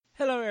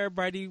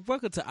everybody.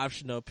 Welcome to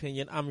Optional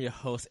Opinion. I'm your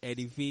host,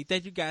 Eddie V.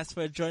 Thank you guys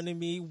for joining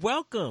me.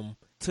 Welcome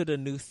to the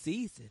new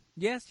season.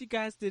 Yes, you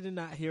guys did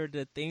not hear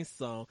the theme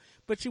song,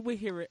 but you will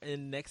hear it in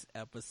the next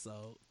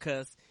episode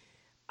because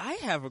I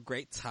have a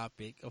great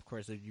topic, of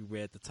course, if you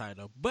read the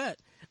title, but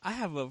I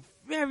have a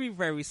very,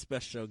 very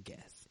special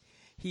guest.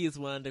 He is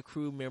one of the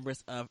crew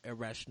members of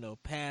Irrational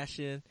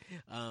Passion.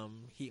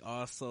 He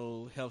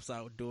also helps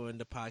out doing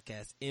the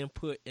podcast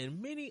input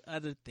and many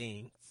other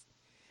things.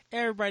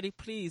 Everybody,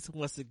 please,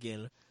 once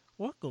again,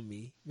 welcome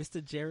me,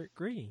 Mr. Jared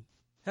Green.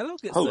 Hello,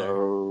 good sir.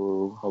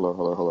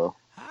 Hello.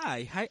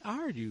 Hi, how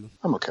are you?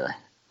 I'm okay.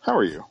 How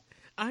are you?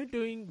 I'm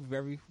doing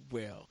very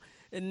well.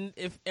 And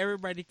if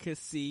everybody could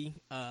see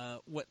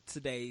what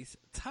today's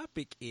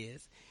topic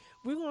is,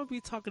 we're going to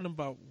be talking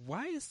about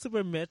why is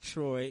Super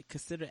Metroid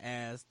considered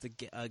as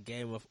a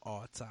game of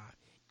all time?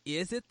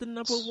 Is it the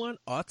number one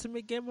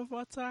ultimate game of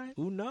all time?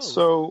 Who knows?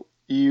 So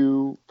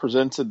you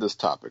presented this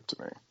topic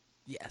to me.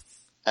 Yes.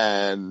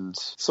 And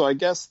so I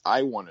guess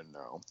I want to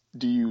know,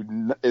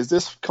 is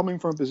this coming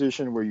from a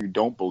position where you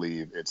don't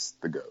believe it's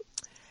the GOAT?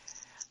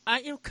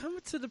 I am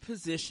coming to the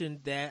position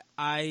that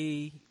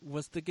I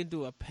was looking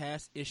through a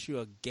past issue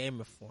of Game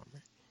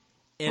Informer.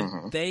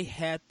 And they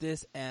had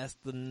this as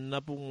the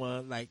number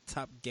one,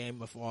 top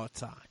game of all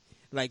time.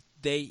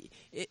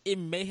 It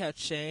may have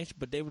changed,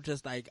 but they were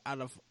just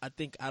out of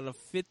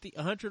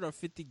 100 or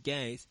 50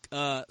 games,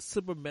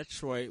 Super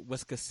Metroid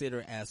was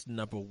considered as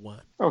number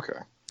one. Okay.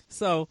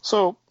 So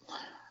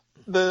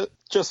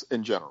just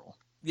in general.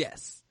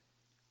 Yes.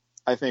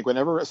 I think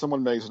whenever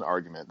someone makes an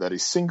argument that a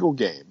single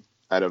game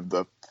out of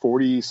the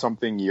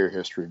 40-something year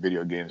history of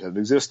video games has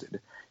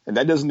existed, and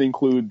that doesn't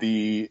include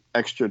the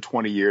extra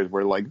 20 years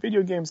where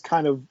video games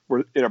kind of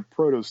were in a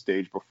proto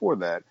stage before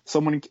that.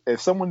 If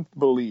someone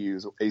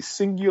believes a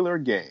singular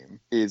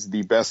game is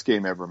the best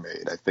game ever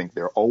made, I think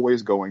they're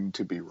always going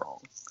to be wrong.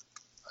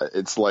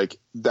 It's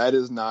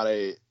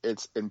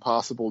it's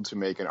impossible to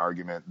make an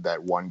argument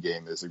that one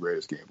game is the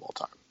greatest game of all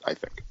time, I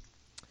think.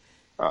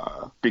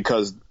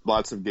 Because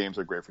lots of games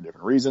are great for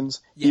different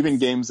reasons. Yes. Even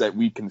games that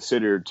we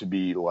consider to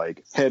be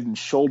head and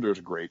shoulders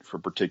great for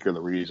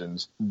particular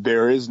reasons,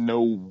 there is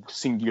no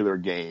singular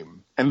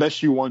game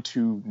unless you want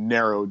to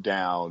narrow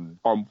down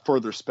or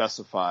further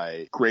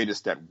specify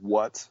greatest at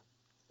what,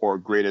 or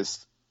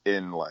greatest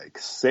in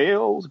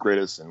sales,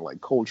 greatest in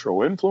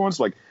cultural influence.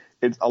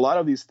 A lot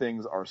of these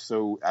things are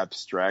so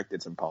abstract,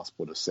 it's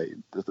impossible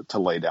to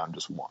lay down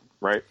just one,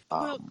 right?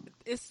 Well,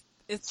 it's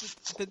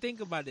the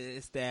thing about it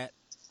is that,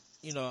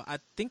 I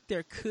think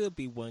there could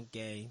be one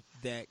game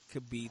that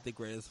could be the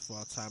greatest of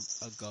all time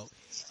ago.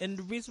 And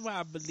the reason why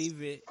I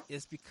believe it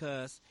is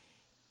because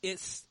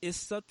it's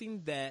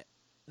something that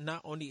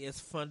not only is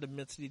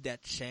fundamentally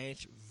that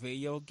changed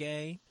video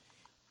game,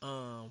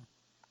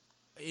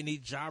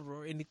 any genre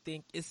or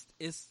anything, it's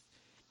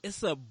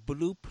a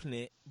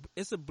blueprint.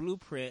 It's a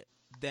blueprint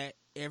that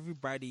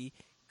everybody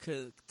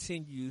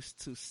continues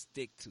to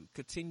stick to,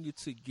 continue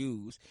to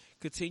use,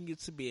 continue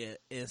to be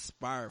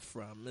inspired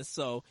from. And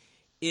so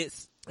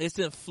it's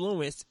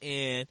influenced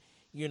in,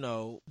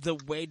 the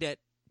way that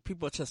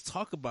people just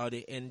talk about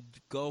it and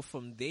go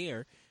from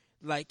there.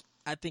 I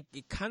think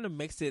it kind of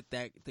makes it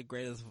the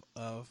greatest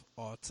of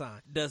all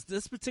time. Does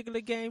this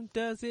particular game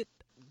does it?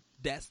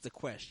 That's the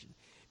question.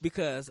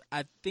 Because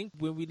I think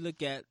when we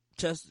look at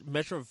just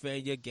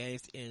Metroidvania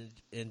games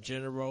in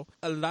general,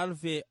 a lot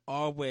of it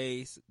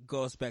always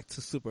goes back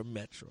to Super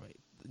Metroid.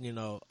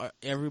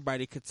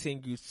 Everybody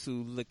continues to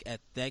look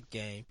at that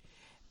game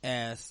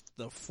as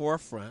the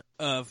forefront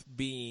of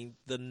being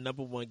the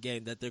number one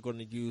game that they're going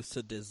to use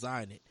to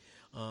design it.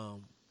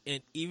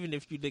 And even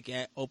if you look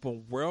at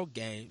open world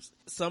games,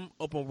 some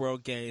open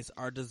world games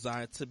are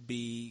designed to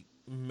be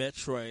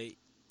Metroid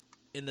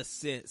in a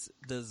sense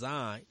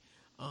designed,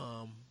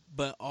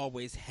 but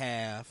always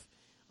have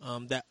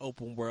that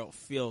open world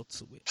feel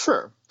to it.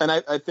 Sure. And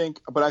I think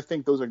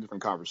those are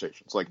different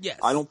conversations. Yes.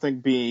 I don't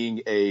think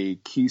being a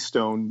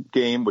keystone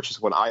game, which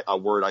is a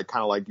word I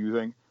kind of like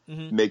using,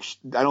 I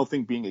don't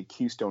think being a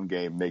keystone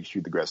game makes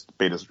you the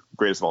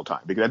greatest of all time,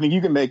 because I think you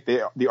can make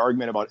the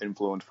argument about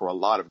influence for a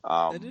lot of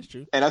that is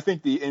true. And I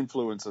think the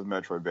influence of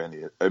Super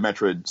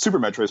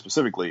Metroid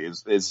specifically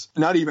is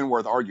not even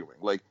worth arguing.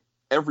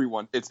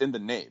 Everyone, it's in the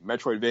name.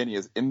 Metroidvania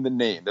is in the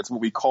name. That's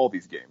what we call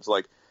these games.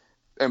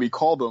 And we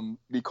call them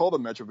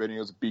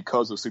Metroidvanias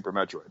because of Super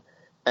Metroid.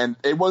 And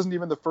it wasn't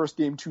even the first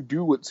game to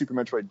do what Super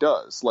Metroid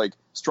does.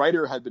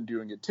 Strider had been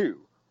doing it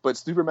too. But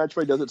Super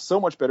Metroid does it so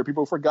much better,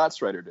 people forgot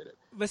Strider did it.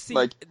 But see,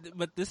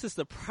 but this is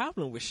the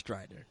problem with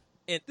Strider.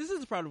 And this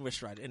is the problem with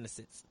Strider in a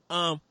sense.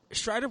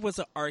 Strider was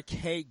an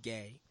arcade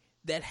game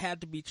that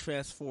had to be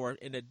transformed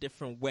in a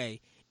different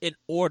way in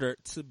order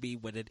to be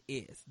what it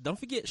is. Don't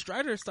forget,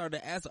 Strider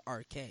started as an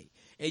arcade.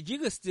 And you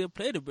can still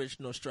play the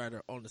original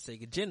Strider on the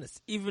Sega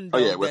Genesis, even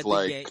though with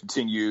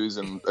continues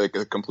and a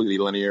completely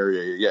linear,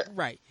 yeah.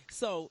 Right.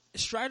 So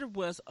Strider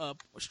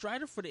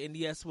for the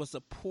NES was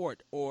a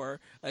port or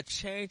a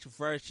changed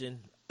version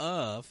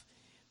of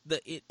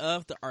the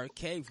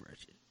arcade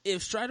version.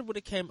 If Strider would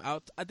have came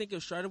out, I think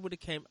if Strider would have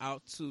came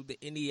out to the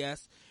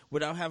NES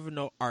without having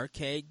no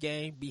arcade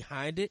game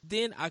behind it,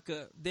 then I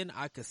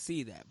could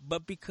see that.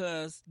 But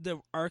because the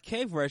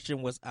arcade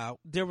version was out,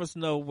 there was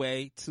no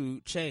way to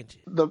change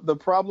it. The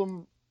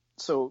problem,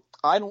 so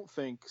I don't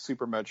think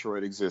Super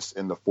Metroid exists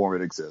in the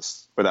form it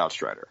exists without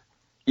Strider.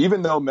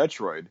 Even though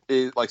Super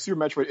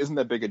Metroid isn't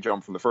that big a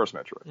jump from the first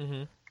Metroid.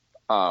 Mm-hmm.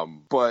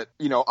 But,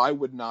 I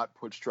would not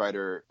put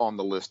Strider on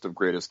the list of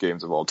greatest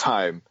games of all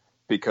time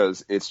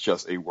because it's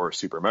just a worse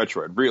Super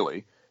Metroid,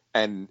 really.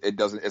 And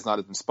it's not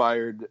as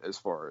inspired as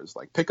far as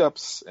like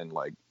pickups and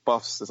like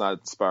buffs. It's not as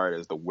inspired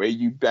as the way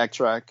you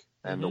backtrack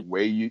and the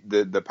way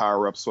the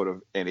power-ups sort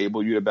of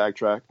enable you to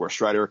backtrack, where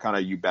Strider kind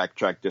of you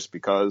backtrack just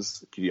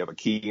because you have a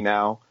key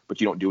now, but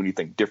you don't do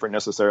anything different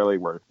necessarily,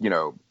 where,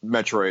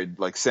 Metroid,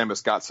 like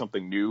Samus got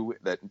something new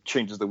that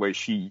changes the way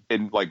she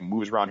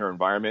moves around her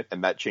environment,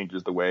 and that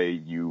changes the way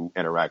you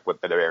interact with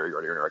that area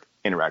or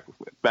interact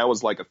with it. That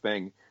was like a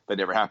thing that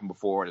never happened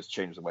before, and it's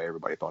changed the way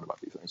everybody thought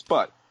about these things.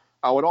 But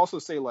I would also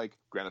say like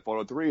Grand Theft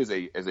Auto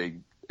 3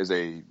 is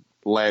a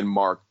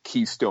landmark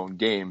keystone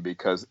game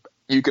because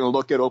you can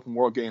look at open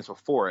world games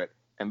before it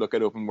and look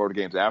at open world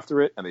games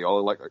after it, and they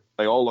all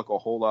look a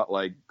whole lot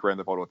like Grand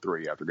Theft Auto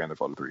 3 after Grand Theft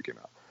Auto 3 came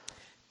out.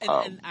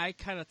 And I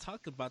kind of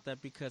talked about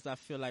that because I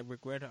feel like with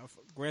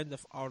Grand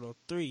Theft Auto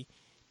 3,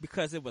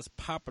 because it was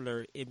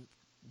popular,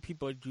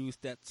 people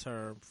used that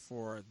term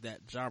for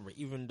that genre.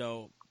 Even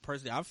though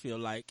personally, I feel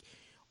like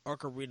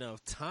Ocarina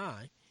of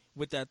Time,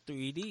 with that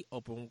 3D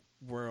open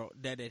world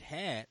that it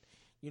had,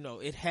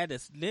 it had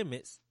its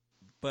limits,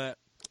 but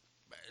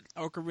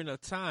Ocarina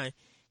of Time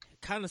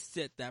kind of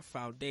set that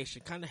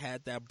foundation, kind of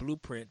had that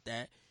blueprint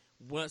that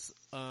once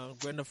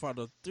Grand Theft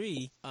Auto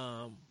 3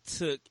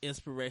 took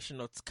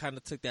inspiration, or kind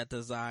of took that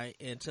design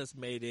and just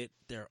made it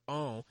their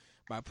own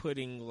by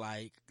putting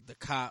like the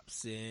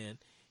cops and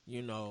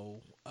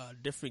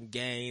different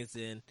games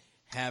and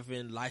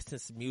having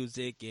licensed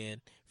music and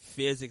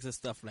physics and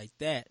stuff like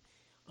that.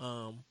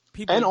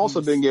 And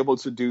also being able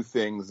to do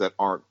things that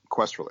aren't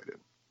quest related.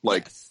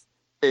 Like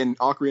in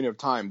Ocarina of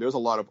Time, there's a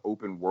lot of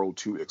open world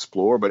to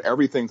explore, but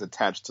everything's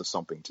attached to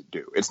something to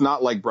do. It's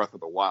not like Breath of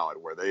the Wild,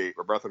 where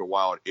Breath of the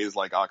Wild is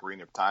like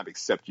Ocarina of Time,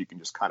 except you can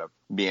just kind of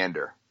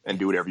meander and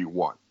do whatever you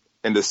want.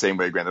 In the same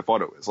way Grand Theft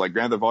Auto is. Like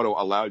Grand Theft Auto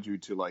allowed you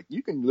to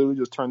you can literally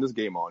just turn this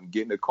game on,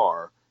 get in a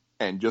car,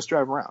 and just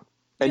drive around.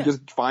 And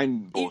just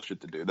find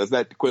bullshit to do. That's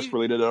not quest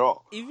related at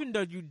all. Even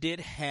though you did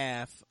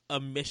have a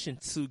mission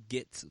to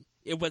get to.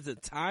 It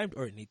wasn't timed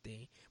or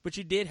anything, but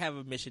you did have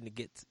a mission to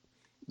get to.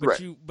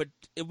 But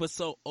it was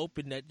so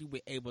open that you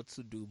were able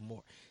to do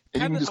more.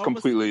 And you can just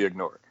completely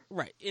ignore it.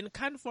 Right. And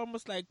kind of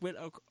almost like with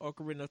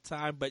Ocarina of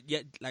Time, but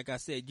yet, like I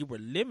said, you were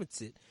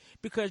limited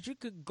because you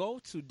could go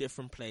to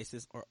different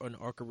places on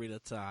Ocarina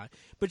of Time,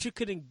 but you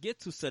couldn't get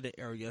to certain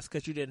areas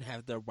because you didn't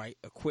have the right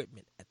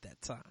equipment at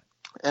that time.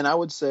 And I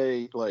would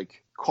say,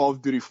 like, Call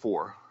of Duty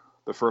 4,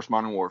 the first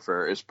Modern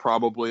Warfare, is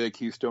probably a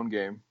keystone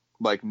game.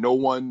 Like, no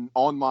one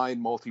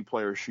online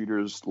multiplayer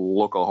shooters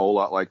look a whole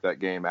lot like that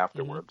game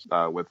afterwards,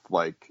 with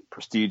like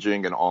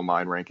prestiging and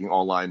online ranking,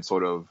 online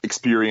sort of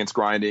experience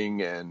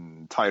grinding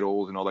and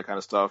titles and all that kind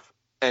of stuff.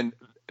 And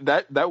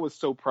that was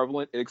so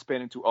prevalent, it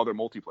expanded to other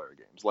multiplayer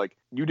games. Like,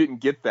 you didn't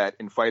get that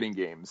in fighting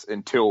games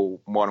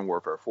until Modern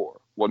Warfare 4.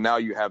 Well, now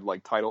you have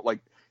like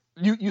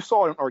you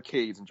saw it in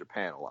arcades in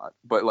Japan a lot,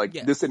 but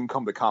this didn't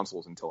come to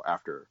consoles until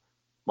after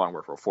Modern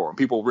Warfare 4, and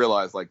people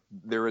realize like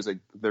there is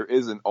an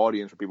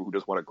audience for people who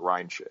just want to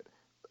grind shit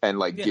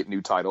and get new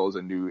titles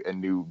and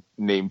new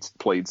named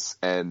plates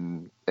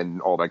and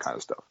all that kind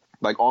of stuff.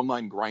 Like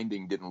online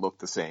grinding didn't look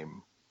the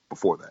same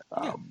before that.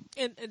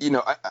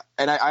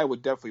 I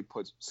would definitely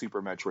put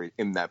Super Metroid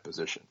in that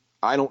position.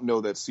 I don't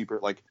know that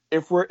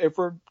if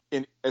we're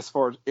in as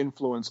far as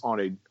influence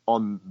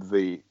on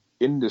the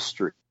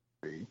industry,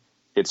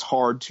 it's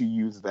hard to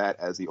use that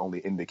as the only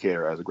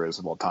indicator as the greatest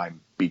of all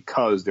time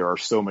because there are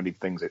so many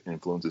things that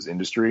influence this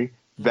industry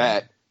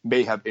that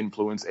may have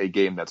influenced a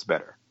game that's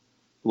better.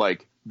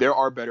 Like, there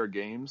are better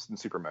games than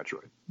Super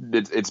Metroid.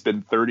 It's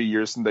been 30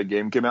 years since that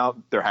game came out.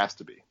 There has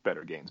to be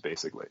better games,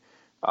 basically.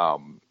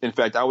 In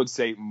fact, I would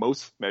say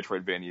most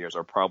Metroidvanias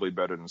are probably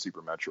better than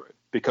Super Metroid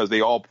because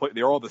they're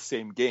all the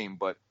same game,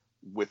 but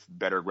with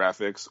better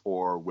graphics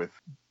or with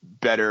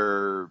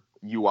better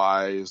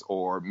UIs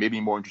or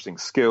maybe more interesting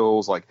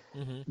skills. Like,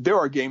 there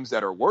are games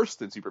that are worse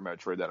than Super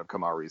Metroid that have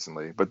come out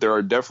recently, but there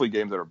are definitely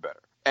games that are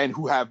better and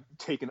who have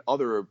taken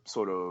other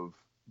sort of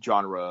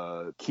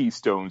genre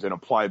keystones and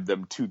applied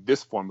them to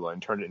this formula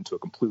and turned it into a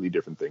completely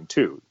different thing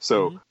too.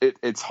 So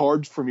it's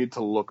hard for me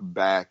to look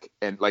back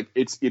and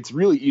it's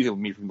really easy for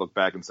me to look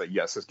back and say,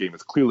 yes, this game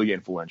is clearly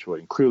influential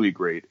and clearly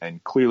great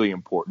and clearly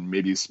important.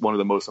 Maybe it's one of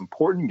the most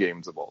important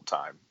games of all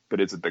time, but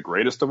is it the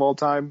greatest of all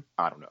time?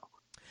 I don't know.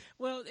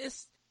 Well,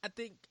 I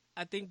think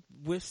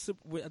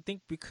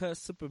because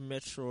Super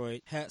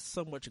Metroid had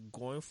so much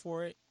going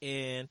for it,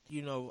 and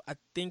I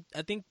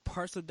think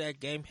parts of that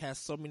game has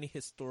so many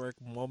historic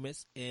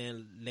moments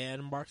and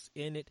landmarks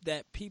in it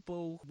that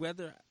people,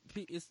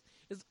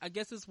 I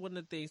guess it's one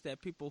of the things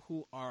that people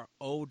who are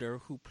older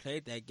who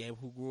played that game,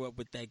 who grew up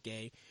with that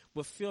game,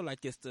 will feel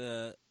like it's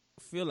the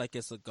feel like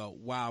it's a GOAT.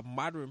 While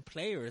modern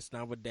players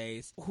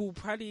nowadays who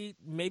probably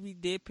maybe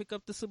did pick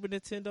up the Super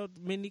Nintendo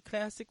Mini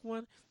Classic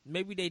one,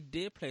 maybe they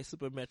did play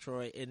Super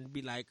Metroid and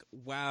be like,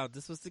 wow,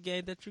 this was the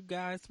game that you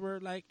guys were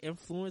like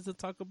influenced and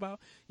talk about.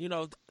 You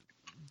know,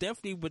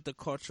 definitely with the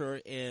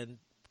culture and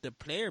the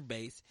player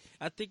base,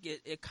 I think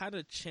it kind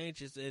of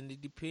changes and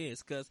it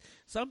depends, because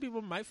some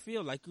people might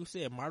feel like you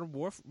said Modern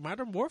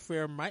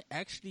Warfare might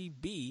actually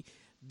be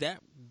that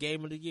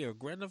game of the year.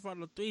 Grand Theft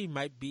Auto 3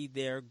 might be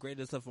their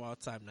greatest of all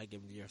time. Not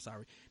game of the year,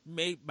 sorry.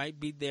 Might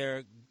be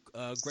their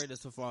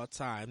greatest of all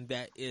time.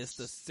 That is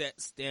the set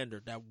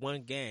standard, that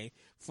one game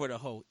for the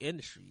whole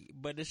industry.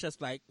 But it's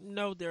just like,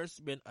 no, there's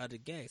been other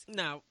games.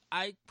 Now,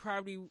 I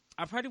probably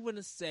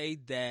wouldn't say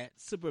that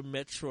Super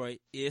Metroid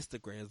is the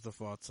greatest of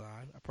all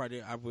time.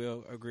 I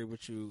will agree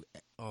with you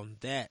on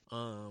that.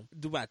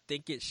 Do I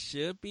think it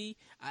should be?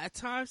 At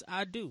times,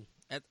 I do.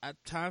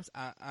 At times,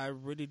 I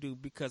really do,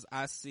 because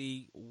I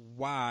see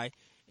why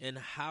and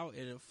how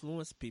it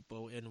influenced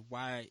people, and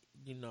why,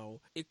 you know,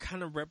 it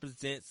kind of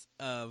represents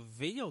a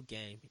video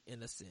game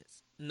in a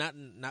sense. Not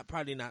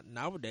probably not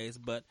nowadays,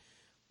 but,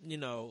 you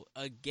know,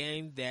 a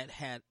game that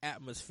had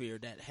atmosphere,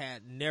 that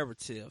had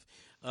narrative,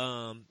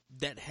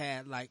 that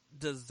had like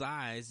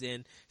designs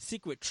and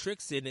secret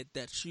tricks in it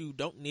that you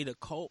don't need a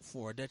code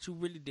for, that you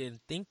really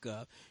didn't think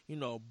of. You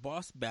know,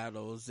 boss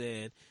battles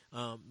and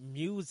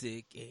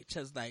music, and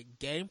just like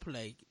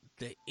gameplay,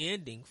 the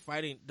ending,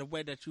 fighting, the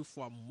way that you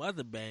fought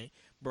Mother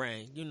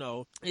Brain, you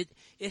know,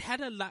 it had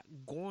a lot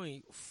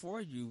going for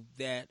you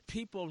that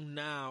people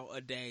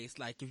nowadays,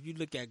 like if you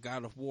look at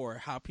God of War,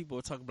 how people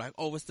are talking like,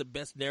 oh, it's the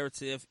best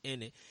narrative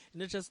in it.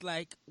 And it's just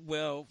like,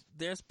 well,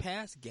 there's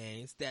past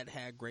games that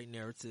had great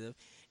narrative,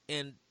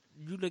 and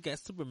you look at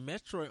Super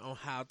Metroid on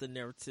how the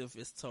narrative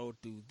is told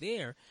through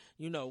there,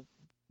 you know,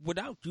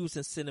 without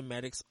using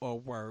cinematics or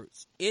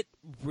words, it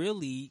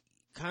really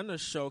kind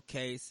of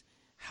showcased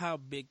how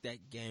big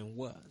that game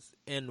was,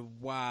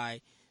 and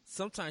why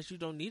sometimes you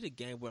don't need a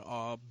game with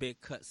all big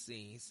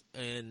cutscenes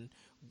and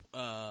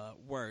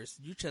words.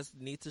 You just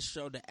need to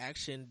show the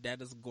action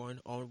that is going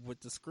on with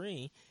the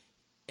screen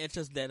and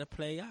just let it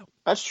play out.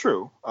 That's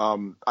true.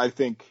 I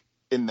think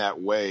in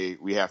that way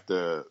we have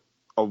to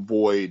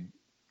avoid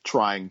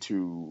trying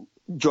to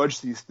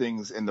judge these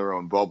things in their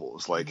own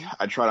bubbles. Like,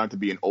 I try not to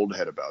be an old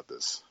head about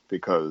this,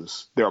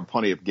 because there are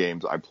plenty of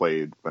games I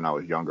played when I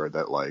was younger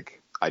that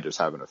like I just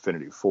have an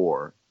affinity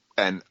for,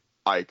 and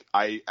I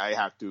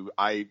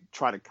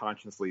try to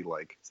consciously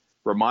like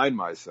remind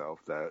myself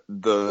that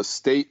the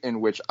state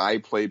in which I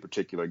play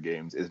particular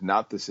games is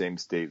not the same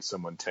state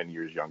someone 10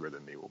 years younger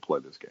than me will play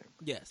this game.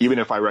 Yes. Even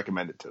if I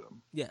recommend it to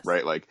them. Yes.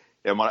 Right? Like,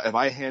 if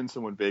I hand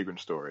someone Vagrant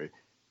Story,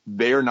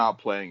 they're not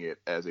playing it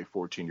as a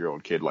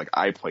 14-year-old kid like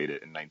I played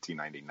it in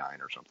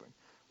 1999 or something.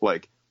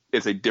 Like,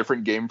 it's a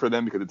different game for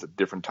them because it's a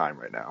different time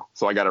right now.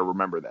 So I got to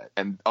remember that.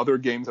 And other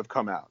games have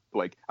come out.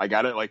 Like, I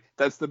got to, like,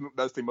 that's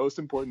the most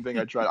important thing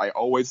I try. I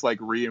always, like,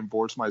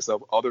 reinforce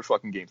myself. Other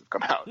fucking games have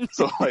come out.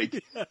 So,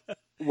 like,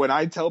 when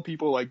I tell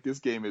people, like, this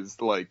game is,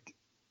 like,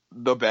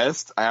 the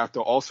best, I have to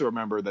also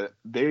remember that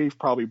they've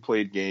probably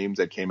played games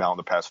that came out in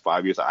the past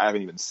 5 years that I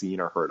haven't even seen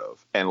or heard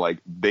of. And, like,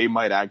 they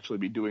might actually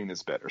be doing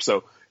this better.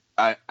 So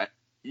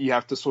you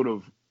have to sort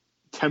of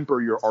temper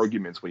your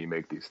arguments when you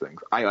make these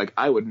things.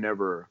 I would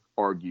never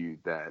argue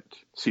that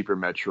Super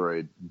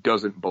Metroid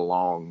doesn't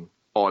belong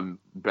on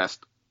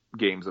best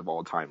games of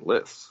all time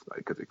lists,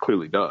 because it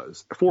clearly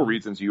does, for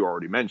reasons you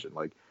already mentioned.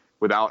 Like,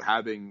 without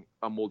having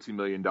a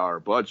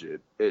multi-million-dollar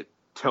budget, it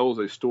tells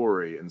a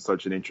story in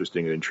such an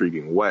interesting and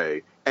intriguing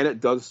way, and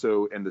it does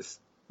so in this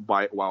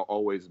while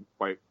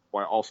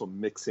also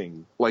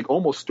mixing like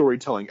almost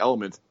storytelling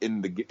elements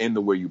in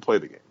the way you play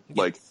the game. Yes.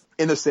 Like,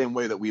 in the same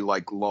way that we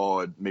like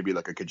laud maybe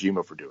like a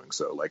Kojima for doing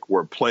so, like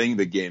where playing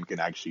the game can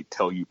actually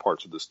tell you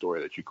parts of the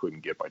story that you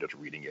couldn't get by just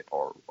reading it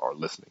or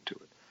listening to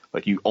it.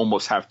 Like, you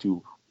almost have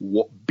to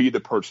be the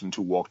person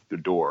to walk through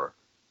the door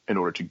in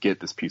order to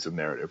get this piece of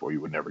narrative, or you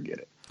would never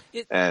get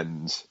it.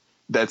 And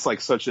that's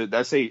like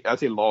that's a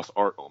lost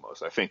art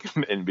almost, I think,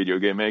 in video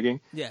game making.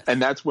 Yes. And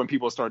that's when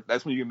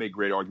that's when you can make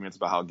great arguments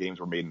about how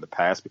games were made in the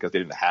past, because they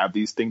didn't have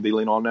these things they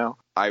lean on now.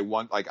 I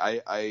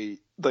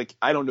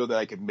don't know that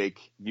I could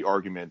make the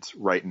argument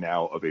right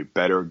now of a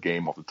better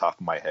game off the top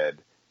of my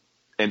head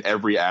in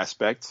every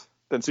aspect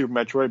than Super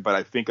Metroid, but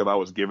I think if I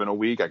was given a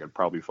week, I could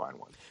probably find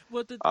one.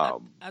 Well,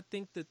 I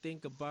think the thing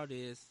about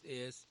it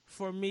is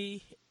for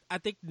me, I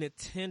think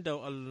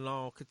Nintendo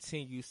alone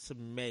continues to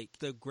make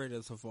the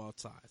greatest of all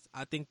times.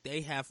 I think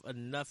they have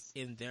enough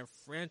in their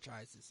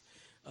franchises.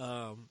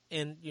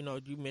 And, you know,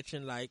 you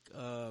mentioned, like,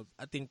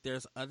 I think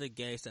there's other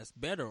games that's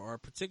better, or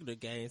particular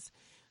games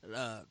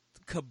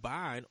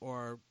combined,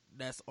 or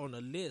that's on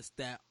the list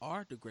that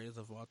are the greatest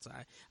of all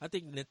time. I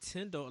think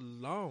Nintendo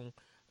alone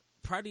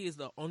probably is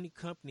the only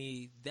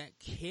company that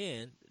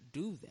can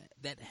do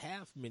that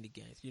have many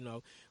games. You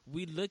know,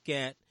 we look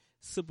at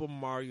Super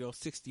Mario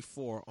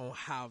 64 on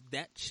how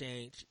that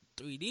changed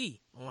 3D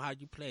on how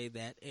you play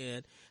that,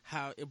 and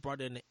how it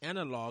brought in the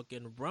analog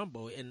and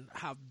rumble, and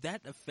how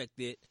that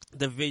affected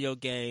the video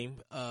game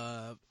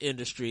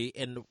industry,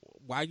 and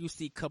why you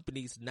see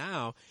companies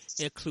now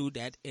include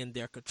that in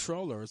their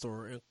controllers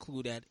or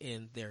include that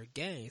in their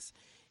games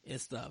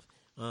and stuff.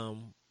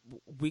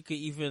 We could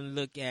even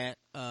look at,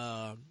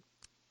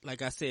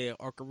 like I said,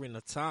 Ocarina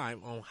of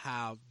Time, on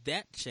how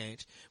that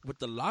changed with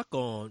the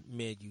lock-on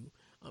menu.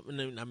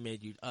 Not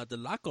menu, the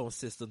lock-on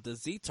system, the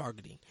Z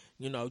targeting.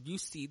 You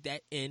see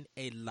that in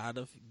a lot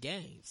of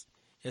games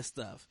and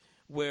stuff.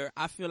 Where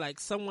I feel like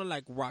someone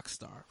like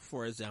Rockstar,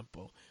 for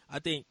example, I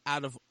think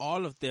out of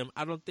all of them,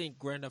 I don't think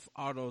Grand Theft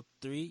Auto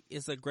 3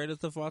 is the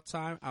greatest of all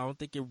time. I don't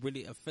think it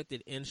really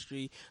affected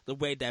industry the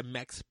way that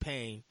Max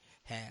Payne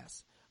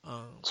has.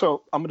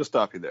 So I'm going to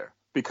stop you there,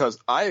 because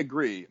I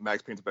agree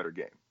Max Payne's a better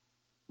game,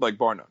 like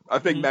bar none. I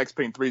think Max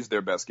Payne 3 is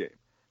their best game,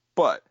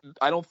 but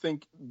I don't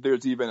think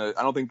there's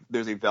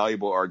a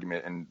valuable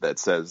argument that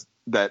says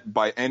that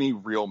by any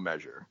real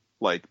measure,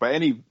 like by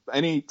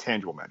any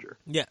tangible measure,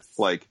 yes,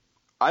 like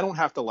I don't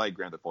have to like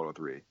Grand Theft Auto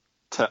 3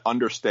 to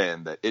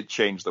understand that it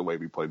changed the way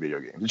we play video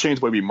games. It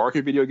changed the way we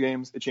market video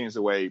games. It changed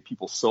the way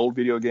people sold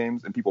video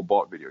games and people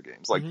bought video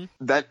games. Like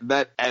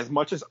that, as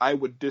much as I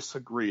would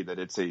disagree that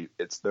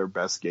it's their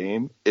best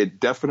game,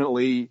 it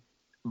definitely,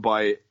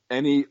 by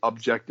any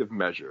objective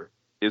measure,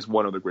 is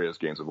one of the greatest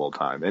games of all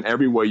time, in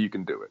every way you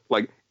can do it.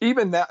 Like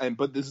even that,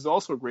 but this is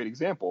also a great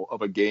example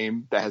of a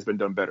game that has been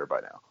done better by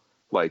now.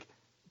 Like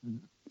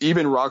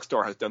even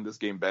Rockstar has done this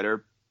game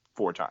better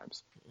 4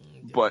 times.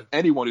 But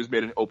anyone who's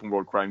made an open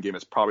world crime game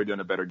has probably done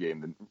a better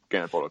game than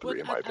Grand Theft Auto 3,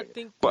 in my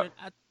opinion.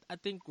 I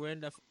think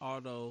Grand Theft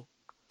Auto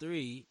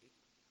 3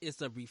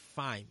 is a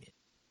refinement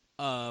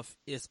of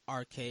its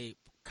arcade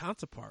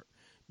counterpart,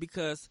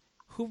 because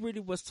who really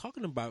was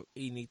talking about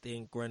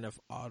anything Grand Theft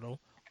Auto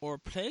or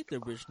played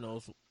the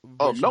originals?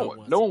 No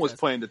one. No one was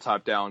playing the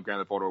top-down Grand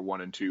Theft Auto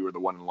 1 and 2, or the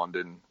one in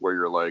London where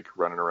you're like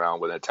running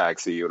around with a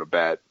taxi or a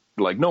bat.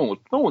 Like no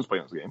one's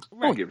playing those games.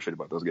 Right. No one gave a shit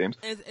about those games.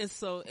 And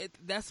so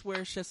that's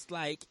where it's just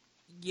like,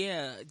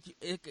 yeah,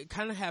 it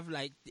kind of have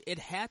like, it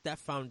had that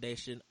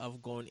foundation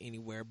of going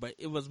anywhere, but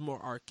it was more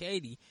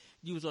arcadey.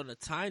 You was on a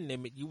time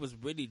limit. You was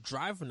really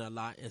driving a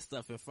lot and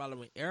stuff and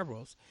following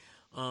arrows.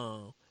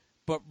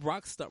 But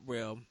Rockstar,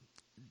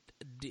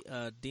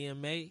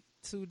 DMA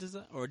 2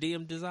 design or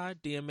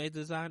DMA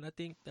design, I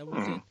think that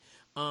was it.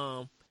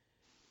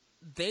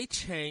 They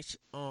changed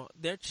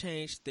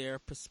their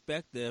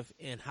perspective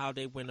and how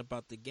they went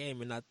about the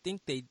game, and I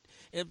think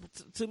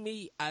to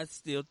me, I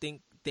still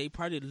think they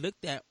probably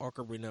looked at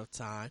Ocarina of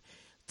Time,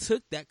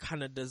 took that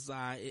kind of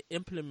design and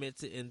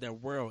implemented it in their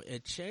world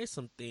and changed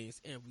some things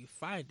and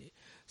refined it.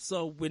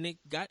 So when it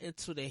got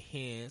into the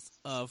hands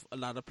of a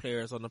lot of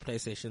players on the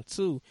PlayStation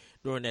 2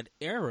 during that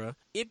era,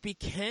 it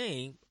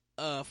became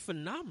a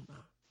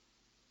phenomenon.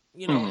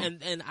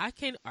 And I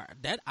can't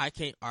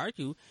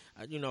argue.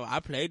 I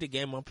played the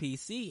game on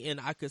PC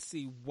and I could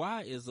see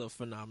why it's a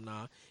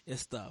phenomenon and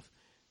stuff.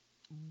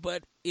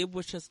 But it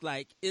was just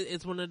like,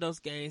 it's one of those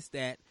games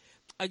that,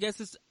 I guess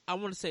it's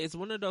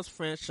one of those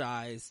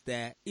franchises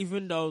that,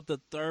 even though the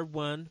third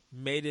one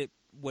made it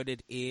what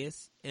it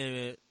is and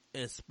it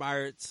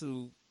inspired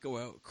to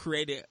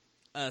created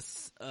a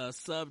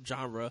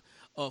subgenre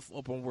of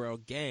open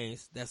world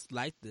games that's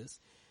like this,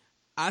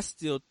 I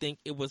still think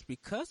it was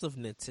because of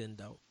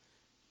Nintendo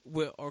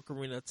with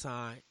Ocarina of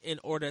Time in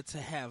order to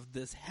have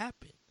this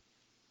happen.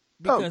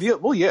 Because, I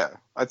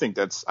think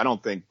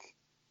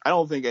I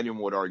don't think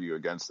anyone would argue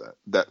against that.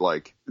 That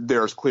like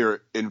there's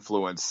clear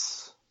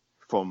influence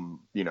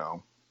from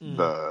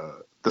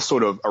the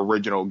sort of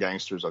original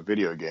gangsters of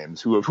video games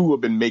who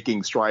have been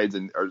making strides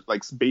and or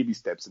like baby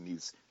steps in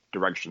these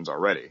directions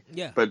already.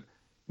 Yeah. But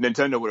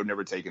Nintendo would have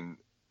never taken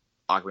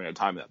Ocarina of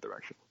Time in that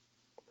direction.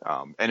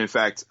 And in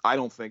fact, I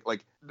think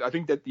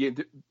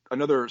that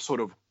another sort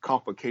of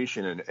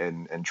complication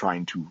in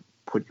trying to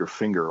put your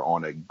finger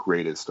on a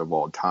greatest of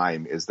all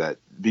time is that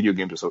video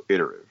games are so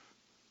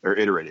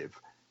iterative,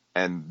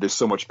 and there's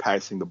so much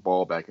passing the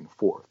ball back and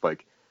forth.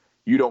 Like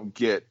you don't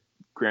get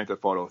Grand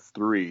Theft Auto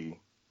 3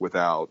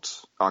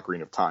 without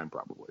Ocarina of Time,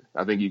 probably.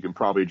 I think you can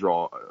probably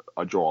draw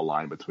a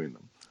line between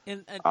them.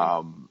 And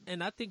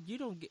I think you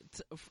don't get.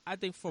 I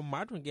think for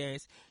modern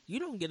games, you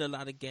don't get a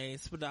lot of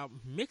games without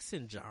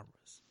mixing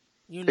genres.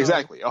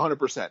 Exactly,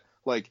 100%.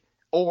 Like,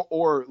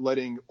 or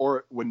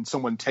when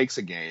someone takes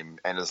a game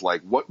and is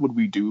like, "What would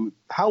we do?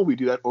 How would we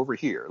do that over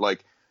here?"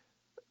 Like,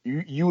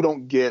 you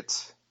don't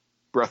get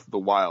Breath of the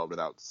Wild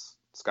without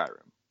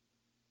Skyrim,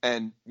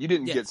 and you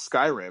didn't get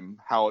Skyrim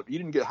you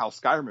didn't get how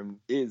Skyrim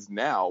is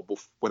now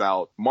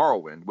without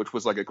Morrowind, which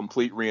was like a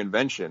complete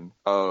reinvention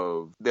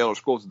of the Elder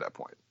Scrolls at that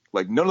point.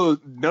 Like none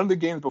of the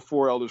games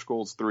before Elder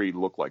Scrolls 3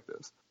 looked like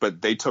this,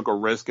 but they took a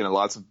risk in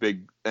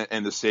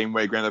in the same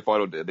way Grand Theft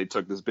Auto did. They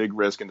took this big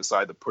risk and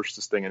decided to push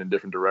this thing in a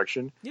different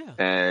direction. Yeah.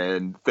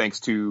 And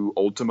thanks to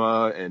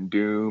Ultima and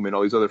Doom and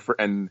all these other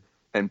and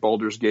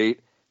Baldur's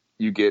Gate,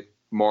 you get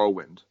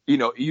Morrowind.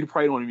 You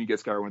probably don't even get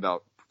Skyrim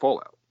without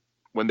Fallout.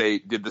 when they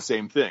did the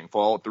same thing.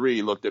 Fallout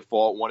 3 looked at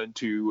Fallout 1 and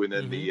 2 and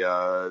then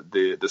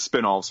the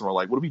spin-offs and were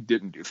like, what if we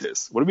didn't do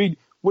this? What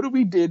if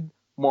we did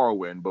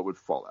Morrowind but with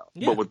Fallout,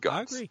 but with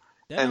guns? I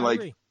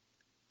agree.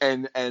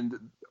 Agree. And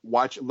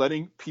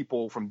letting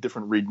people from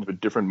different regions with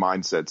different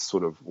mindsets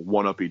sort of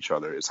one up each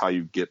other is how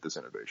you get this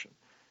innovation.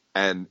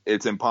 And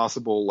it's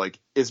impossible. Like,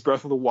 is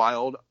Breath of the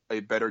Wild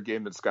a better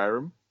game than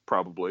Skyrim?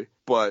 Probably.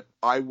 But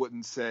I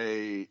wouldn't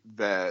say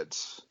that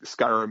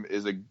Skyrim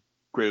is a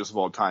greatest of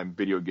all time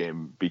video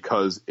game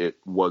because it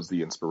was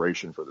the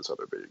inspiration for this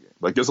other video game.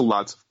 Like, I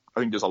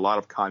think there's a lot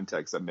of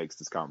context that makes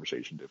this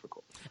conversation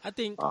difficult. I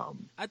think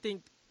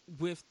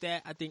with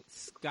that, I think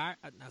not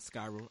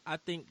Skyrim. I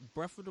think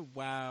Breath of the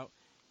Wild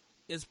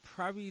is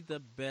probably the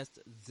best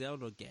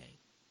Zelda game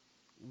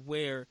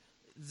where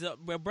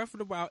Breath of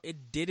the Wild,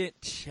 it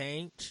didn't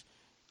change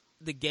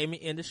the gaming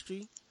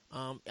industry.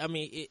 I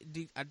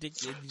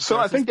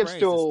think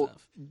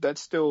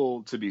that's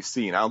still to be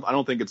seen. I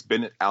don't think it's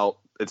been out.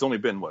 It's only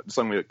been it's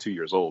only like 2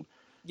 years old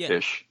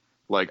ish. Yeah.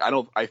 Like,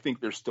 I think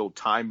there's still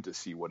time to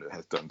see what it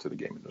has done to the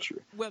game industry.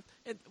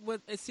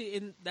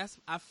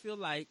 I feel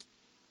like,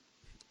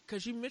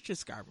 because you mentioned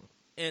Skyrim,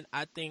 and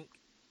I think,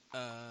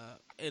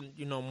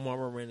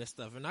 Morrowind and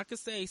stuff, and I could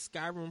say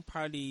Skyrim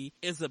probably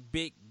is a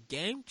big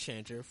game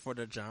changer for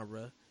the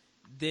genre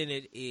than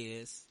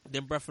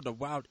Breath of the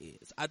Wild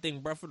is. I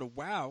think Breath of the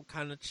Wild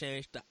kind of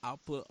changed the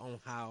output on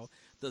how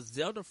the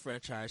Zelda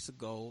franchise to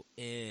go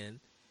in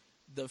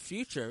the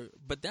future,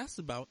 but that's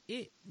about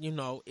it.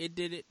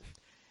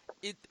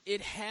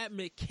 It had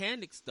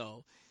mechanics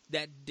though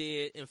that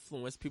did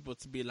influence people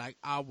to be like,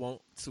 I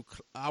want to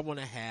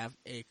have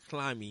a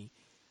climbing.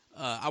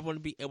 I want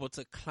to be able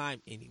to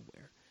climb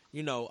anywhere.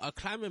 A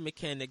climbing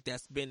mechanic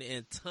that's been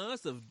in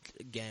tons of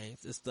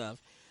games and stuff.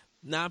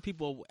 Now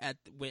people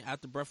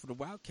after Breath of the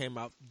Wild came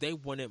out, they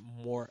wanted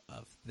more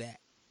of that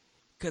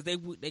because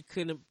they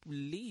couldn't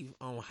believe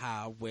on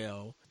how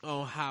well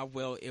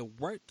it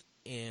worked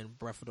in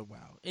Breath of the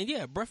Wild. And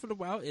yeah, Breath of the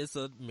Wild is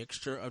a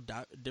mixture of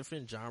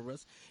different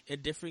genres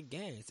and different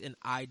games and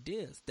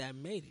ideas that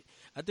made it.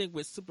 I think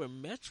with Super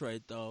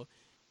Metroid though,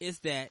 is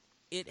that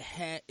it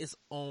had its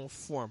own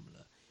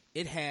formula.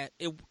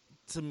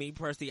 To me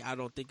personally, I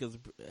don't think it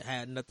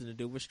had nothing to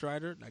do with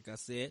Strider. Like I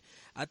said,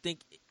 I think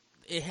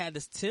it had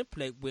this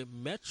template with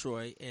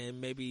Metroid and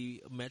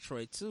maybe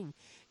Metroid 2,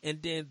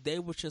 and then they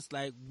were just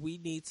like, we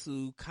need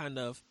to kind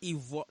of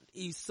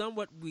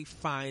somewhat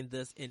refine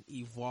this and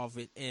evolve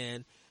it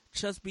and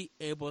just be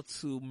able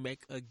to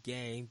make a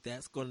game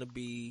that's going to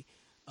be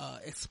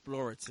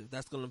explorative,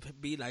 that's going to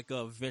be like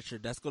a adventure,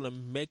 that's going to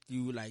make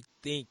you like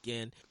think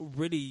and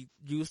really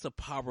use the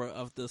power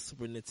of the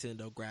Super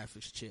Nintendo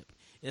graphics chip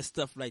and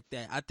stuff like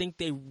that. I think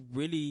they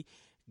really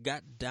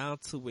got down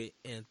to it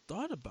and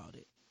thought about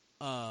it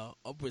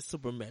with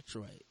Super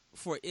Metroid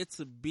for it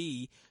to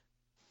be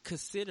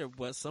considered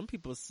what some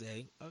people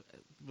say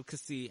could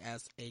see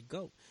as a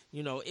GOAT.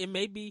 It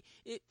may be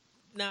it.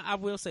 Now I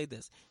will say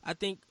this. I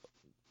think,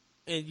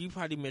 and you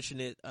probably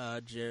mentioned it,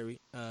 Jared,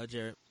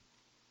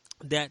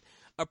 that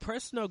a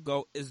personal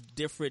GOAT is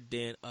different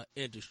than an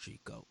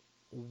industry GOAT.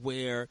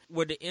 Where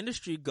the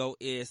industry GOAT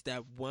is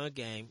that one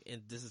game,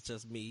 and this is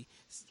just me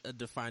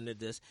defining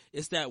this,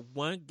 it's that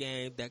one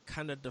game that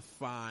kind of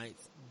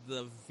defines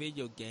the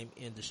video game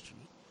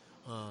industry.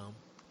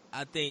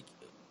 I think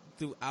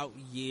throughout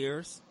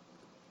years,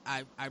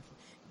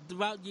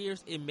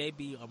 it may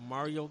be a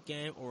Mario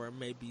game or it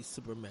may be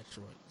Super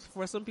Metroid.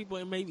 For some people,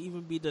 it may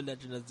even be The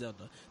Legend of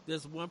Zelda.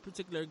 There's one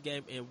particular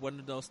game in one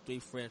of those three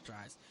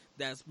franchises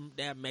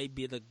that may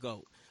be the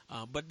GOAT.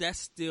 But that's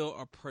still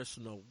a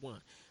personal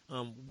one.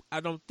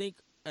 I don't think,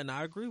 and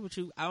I agree with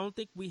you, I don't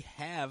think we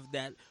have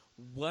that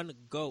one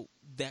GOAT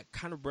that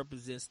kind of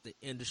represents the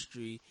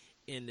industry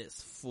in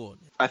its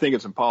fullness. I think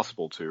it's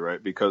impossible to,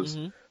 right? Because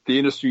the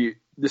industry,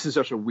 this is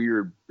such a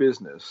weird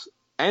business,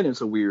 and it's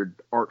a weird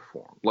art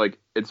form. Like,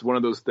 it's one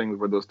of those things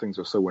where those things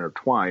are so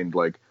intertwined.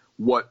 Like,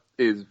 what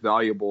is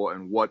valuable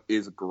and what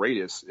is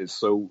greatest is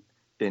so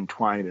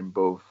entwined in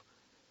both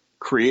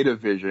creative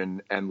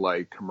vision and,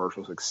 like,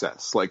 commercial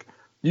success. Like,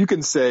 you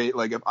can say,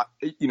 like,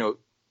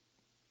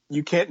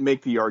 you can't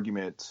make the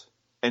argument,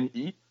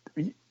 and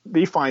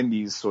they find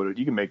these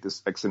you can make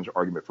this existential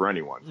argument for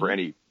anyone, for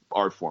any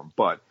art form,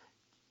 but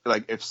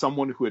like, if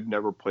someone who had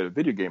never played a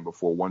video game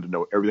before wanted to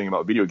know everything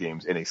about video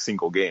games in a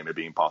single game, it'd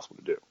be impossible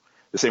to do.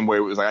 The same way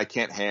it was like, I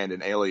can't hand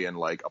an alien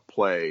like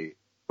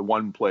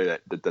one play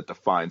that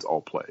defines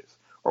all plays,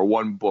 or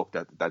one book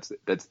that's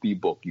the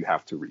book you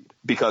have to read,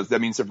 because that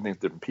means different things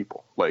to different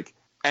people. Like,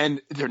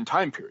 and different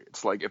time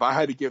periods. Like, if I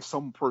had to give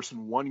some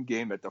person one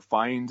game that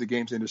defines the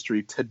games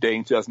industry today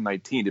in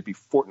 2019, it'd be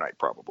Fortnite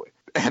probably.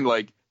 And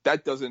like,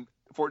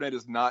 Fortnite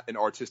is not an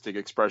artistic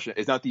expression.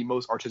 It's not the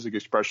most artistic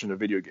expression of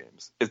video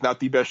games. It's not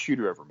the best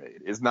shooter ever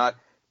made. It's not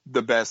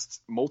the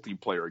best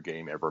multiplayer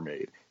game ever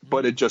made.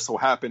 But it just so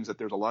happens that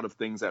there's a lot of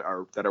things that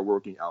are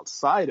working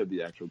outside of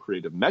the actual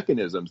creative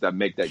mechanisms that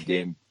make that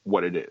game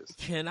what it is.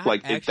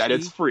 That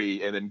it's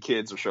free, and then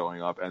kids are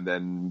showing up, and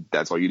then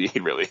that's all you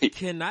need, really.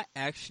 Can I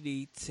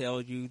actually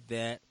tell you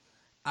that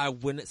I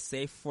wouldn't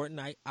say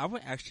Fortnite. I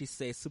would actually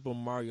say Super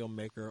Mario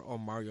Maker or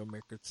Mario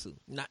Maker 2.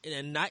 Not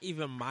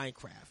even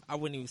Minecraft. I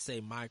wouldn't even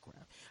say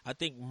Minecraft. I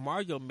think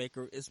Mario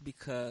Maker is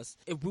because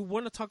if we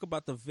want to talk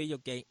about the video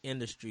game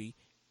industry,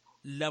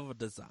 level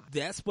design.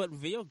 That's what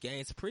video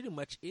games pretty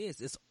much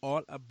is. It's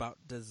all about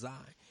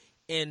design.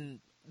 And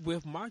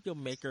with Mario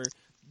Maker,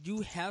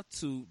 you have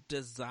to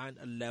design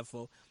a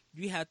level.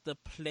 You have to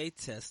play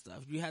test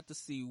stuff. You have to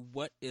see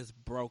what is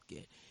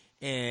broken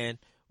and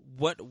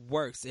what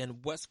works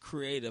and what's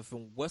creative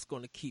and what's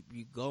going to keep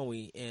you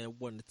going and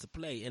wanting to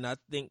play. And I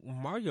think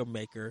Mario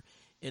Maker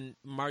and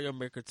Mario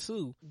Maker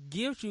 2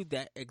 gives you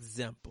that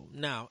example.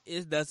 Now,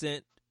 it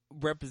doesn't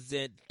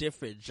represent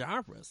different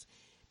genres,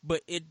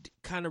 but it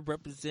kind of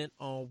represents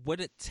on what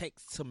it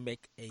takes to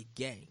make a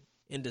game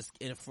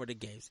for the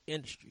games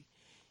industry.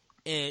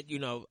 And, you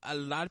know, a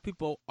lot of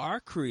people are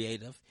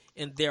creative,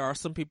 and there are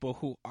some people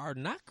who are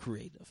not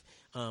creative.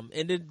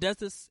 And it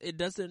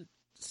doesn't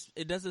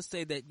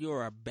say that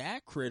you're a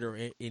bad creator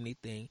or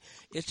anything.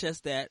 It's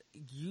just that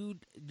you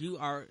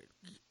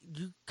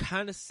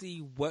kind of see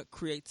what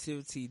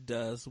creativity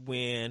does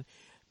when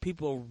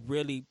people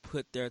really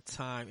put their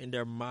time and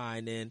their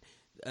mind and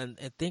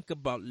think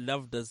about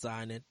level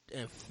design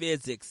and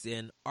physics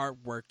and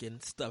artwork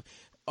and stuff.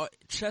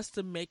 Just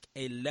to make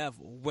a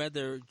level,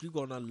 whether you're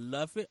gonna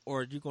love it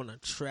or you're gonna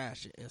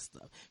trash it and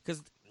stuff.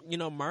 Because, you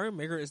know, Mario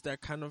Maker is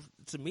that kind of,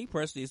 to me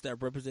personally, is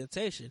that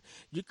representation.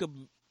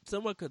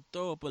 Someone could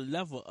throw up a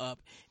level up,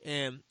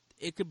 and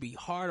it could be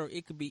hard or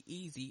it could be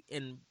easy,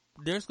 and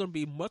there's gonna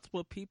be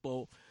multiple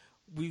people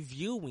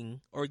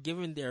reviewing or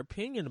giving their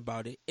opinion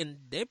about it, and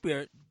they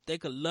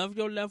could love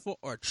your level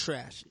or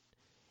trash it.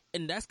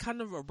 And that's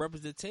kind of a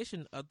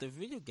representation of the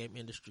video game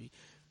industry.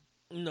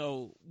 You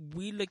know,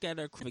 we look at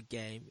a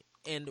game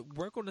and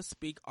we're going to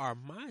speak our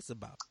minds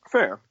about it.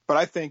 Fair. But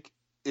I think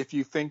if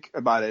you think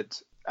about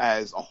it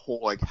as a whole,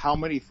 like how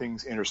many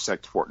things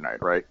intersect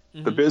Fortnite, right?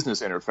 Mm-hmm. The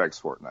business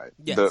intersects Fortnite.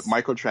 Yes. The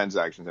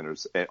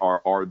microtransactions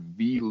are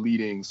the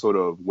leading sort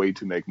of way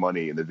to make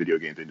money in the video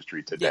games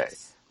industry today.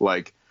 Yes.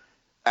 Like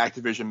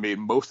Activision made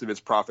most of its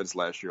profits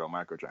last year on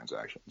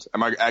microtransactions.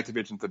 And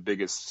Activision's the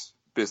biggest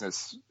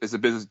business, is a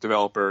business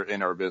developer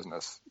in our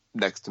business,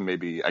 next to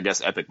maybe, I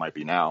guess Epic might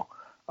be now.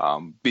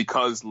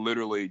 Because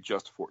literally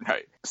just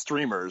Fortnite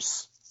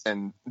streamers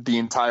and the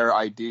entire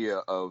idea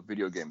of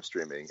video game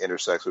streaming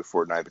intersects with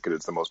Fortnite because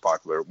it's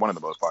one of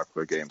the most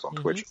popular games on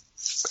Twitch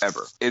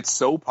ever. It's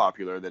so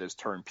popular that it's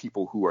turned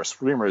people who are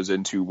streamers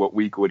into what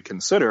we would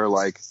consider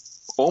like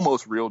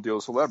almost real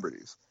deal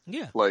celebrities.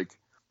 Yeah. Like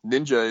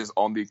Ninja was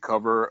on the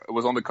cover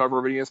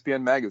of an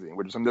ESPN magazine,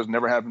 which is something that's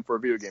never happened for a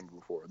video game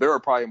before. There are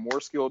probably more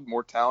skilled,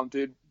 more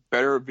talented,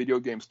 better video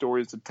game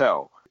stories to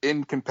tell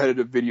in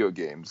competitive video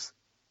games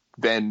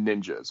than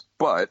Ninja's,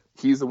 but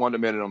he's the one that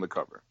made it on the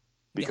cover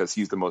because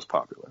he's the most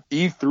popular.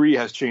 E3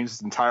 has changed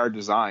its entire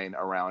design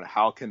around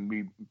how can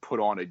we put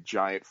on a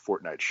giant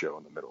Fortnite show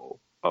in the middle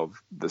of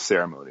the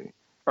ceremony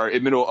or in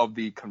the middle of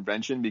the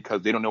convention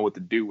because they don't know what to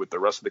do with the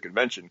rest of the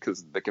convention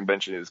because the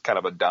convention is kind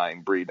of a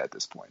dying breed at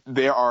this point.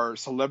 There are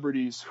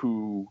celebrities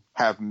who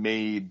have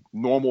made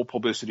normal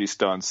publicity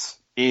stunts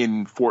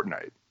in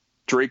Fortnite.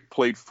 Drake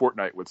played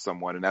Fortnite with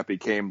someone, and that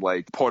became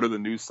like part of the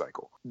news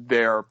cycle.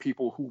 There are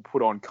people who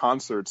put on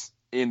concerts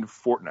in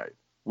Fortnite.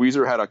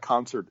 Weezer had a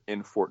concert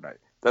in Fortnite.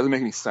 Doesn't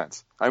make any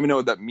sense. I don't even know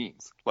what that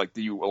means. Like,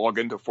 do you log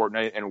into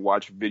Fortnite and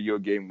watch video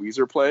game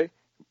Weezer play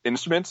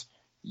instruments?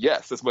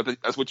 Yes, that's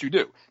what you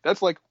do.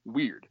 That's like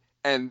weird,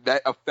 and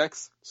that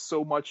affects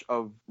so much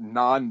of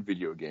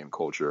non-video game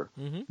culture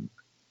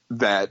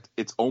that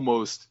it's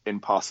almost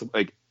impossible.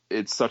 Like,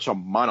 it's such a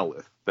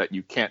monolith that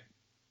you can't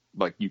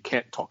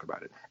talk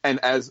about it. And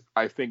as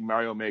I think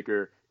Mario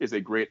Maker is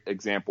a great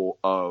example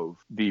of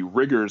the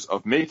rigors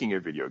of making a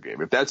video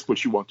game, if that's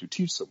what you want to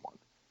teach someone,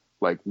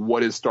 like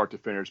what does start to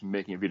finish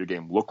making a video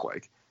game look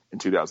like in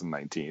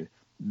 2019,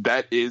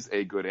 that is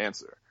a good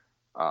answer.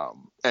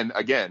 And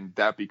again,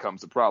 that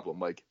becomes a problem.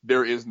 Like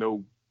there is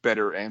no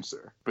better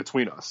answer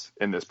between us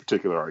in this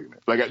particular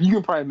argument. Like you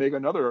can probably make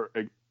another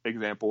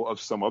example of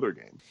some other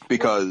game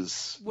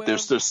because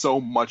there's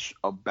so much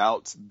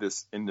about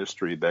this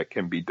industry that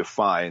can be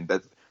defined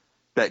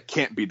that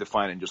can't be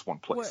defined in just one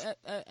place.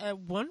 Well, at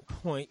one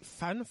point,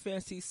 Final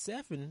Fantasy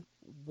VII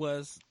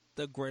was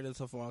the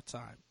greatest of all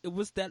time. It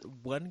was that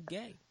one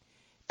game.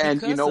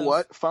 And you know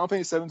what? Final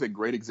Fantasy VII is a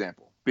great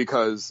example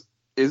because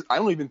I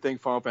don't even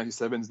think Final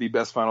Fantasy VII is the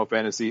best Final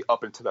Fantasy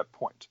up until that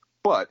point,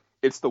 but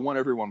it's the one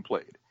everyone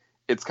played.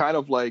 It's kind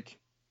of like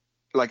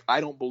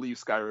I don't believe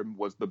Skyrim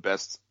was the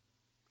best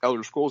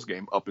Elder Scrolls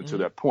game up until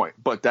that point,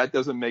 but that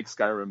doesn't make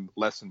Skyrim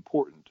less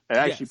important. And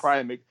actually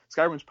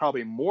Skyrim's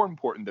probably more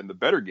important than the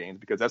better games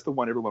because that's the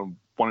one everyone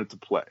wanted to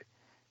play.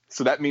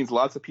 So that means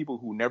lots of people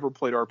who never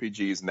played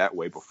RPGs in that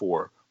way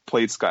before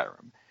played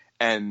Skyrim.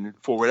 And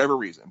for whatever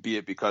reason, be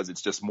it because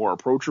it's just more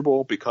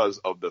approachable, because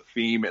of the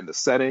theme and the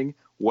setting,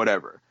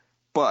 whatever.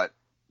 But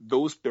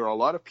there are a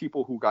lot of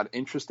people who got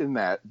interest in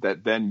that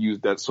then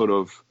used that sort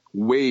of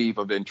wave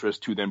of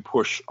interest to then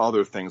push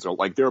other things. Or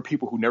like there are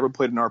people who never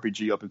played an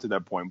RPG up until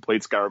that point,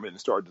 played Skyrim and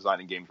started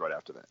designing games right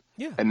after that.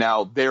 Yeah. And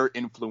now they're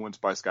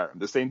influenced by Skyrim.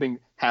 The same thing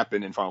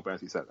happened in Final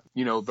Fantasy VII.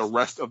 You know, the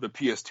rest of the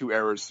PS2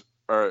 eras,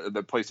 or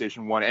the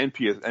PlayStation 1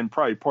 and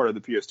probably part of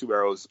the PS2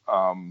 eras,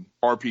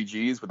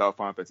 RPGs without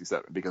Final Fantasy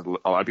VII, because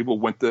a lot of people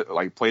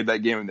played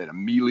that game and then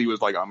immediately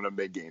was like, I'm going to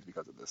make games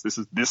because of this.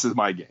 This is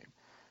my game.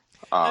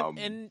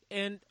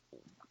 And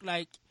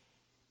like,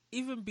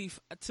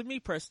 to me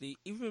personally,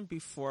 even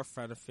before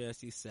Final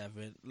Fantasy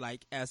VII,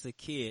 like as a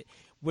kid,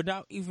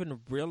 without even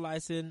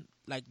realizing,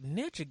 like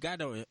Ninja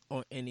Gaiden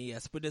on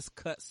NES with its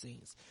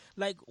cutscenes,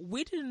 like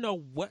we didn't know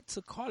what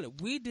to call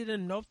it. We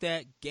didn't know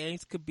that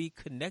games could be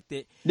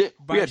connected. Yeah,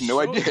 we had no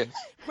idea.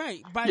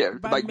 Right?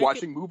 By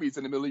watching movies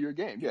in the middle of your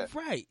game. Yeah,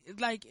 right.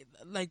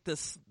 Like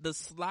the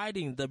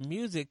sliding, the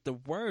music, the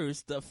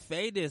words, the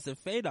fade ins and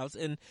fade outs,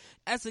 and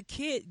as a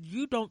kid,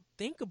 you don't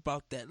think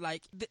about that.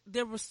 Like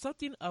there was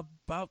something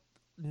about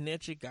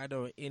Ninja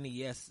Gaiden on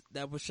NES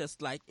that was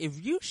just like,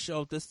 if you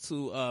showed this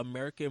to an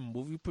American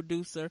movie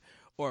producer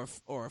or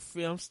a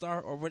film star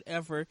or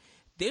whatever,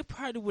 they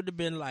probably would have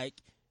been like,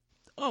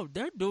 oh,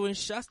 they're doing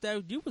shots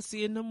that you would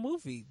see in the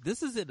movie.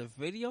 This is in a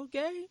video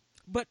game?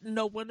 But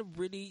no one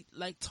really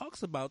like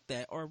talks about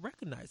that or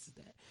recognizes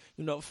that.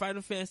 You know,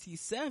 Final Fantasy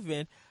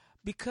VII,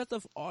 because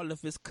of all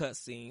of its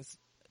cutscenes,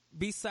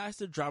 besides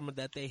the drama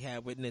that they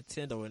had with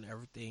Nintendo and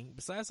everything,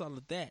 besides all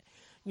of that,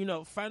 you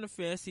know, Final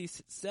Fantasy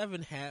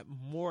VII had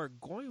more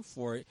going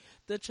for it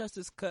than just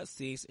its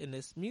cutscenes and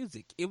its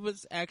music. It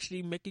was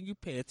actually making you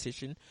pay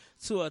attention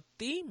to a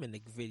theme in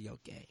the video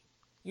game.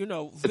 You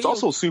know, it's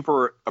also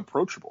super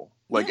approachable.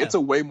 Like, it's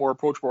a way more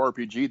approachable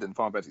RPG than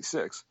Final Fantasy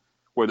VI,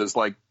 where there's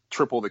like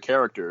triple the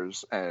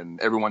characters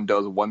and everyone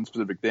does one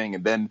specific thing,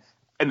 and then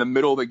in the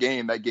middle of the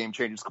game, that game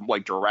changes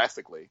like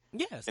drastically.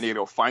 Yes, and you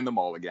gotta go find them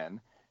all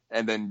again.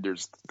 And then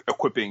there's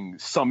equipping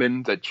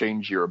summons that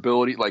change your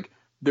ability. Like,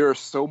 there's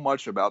so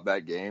much about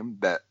that game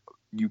that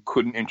you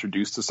couldn't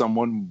introduce to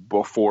someone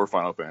before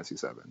Final Fantasy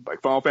VII.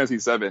 Like, Final Fantasy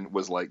VII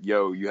was like,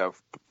 yo, you have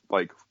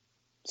like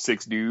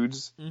 6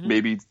 dudes,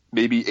 maybe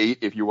 8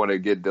 if you want to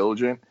get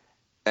diligent.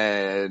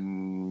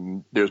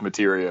 And there's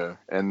materia,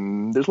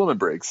 and there's limit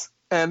breaks,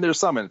 and there's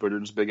summons, but they're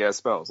just big ass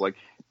spells. Like,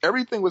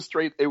 everything was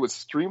straight. It was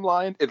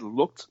streamlined. It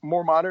looked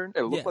more modern.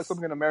 It looked like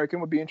something an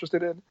American would be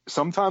interested in.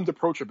 Sometimes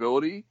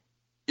approachability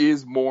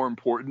is more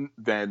important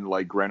than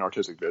like grand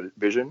artistic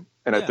vision,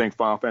 and I think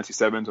Final Fantasy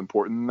VII is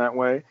important in that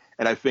way,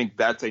 and I think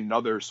that's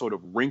another sort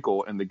of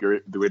wrinkle in the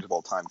greatest of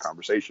all time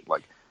conversation,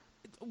 like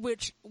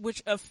which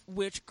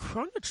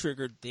Chrono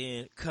Trigger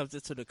then comes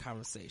into the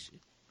conversation,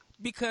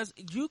 because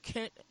you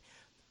can't.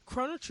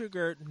 Chrono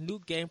Trigger New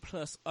Game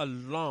Plus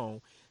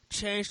alone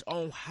changed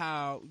on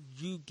how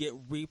you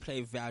get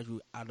replay value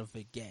out of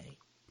a game.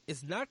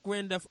 It's not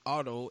Grand Theft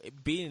Auto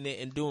beating it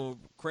and doing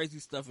crazy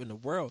stuff in the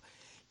world.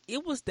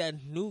 It was that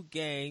new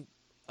game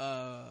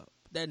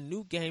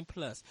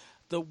plus.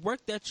 The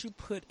work that you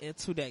put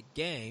into that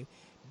game,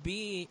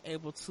 being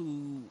able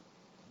to,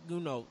 you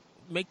know,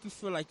 make you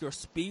feel like you're a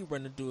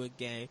speedrunner through a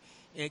game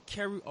and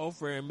carry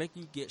over and make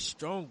you get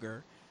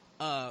stronger.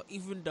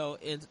 Even though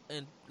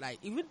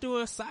even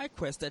doing side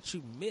quests that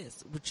you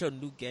miss with your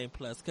New Game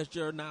Plus, because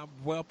you're not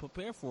well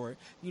prepared for it,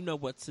 you know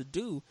what to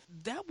do.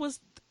 That was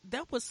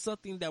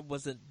something that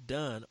wasn't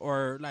done,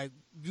 or like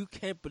you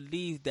can't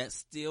believe that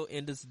still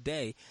in this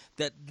day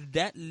that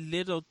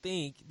little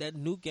thing, that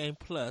New Game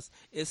Plus,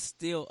 is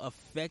still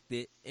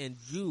affected and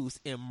used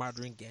in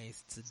modern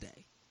games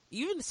today.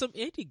 Even some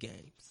indie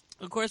games.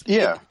 Of course,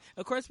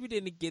 we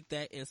didn't get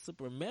that in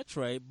Super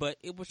Metroid, but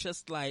it was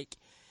just like,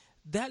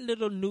 that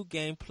little New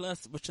Game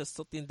Plus, which is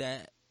something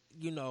that,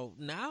 you know,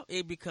 now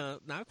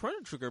Chrono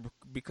Trigger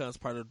becomes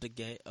part of the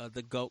game,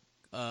 the GOAT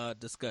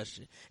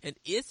discussion. And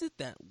is it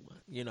that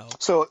one, you know?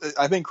 So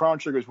I think Chrono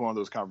Trigger is one of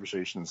those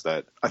conversations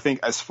that I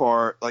think, as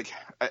far like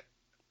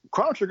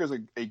Chrono Trigger is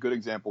a good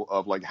example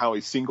of like how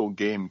a single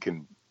game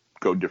can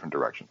go different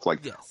directions. Like,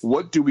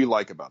 what do we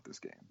like about this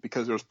game?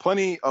 Because there's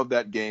plenty of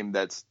that game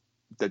that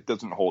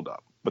doesn't hold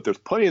up, but there's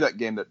plenty of that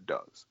game that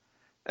does.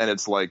 And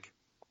it's like,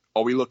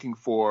 are we looking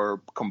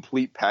for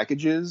complete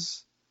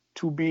packages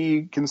to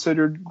be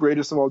considered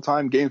greatest of all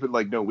time? Games with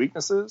like no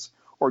weaknesses,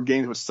 or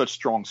games with such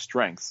strong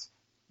strengths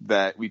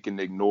that we can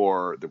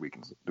ignore the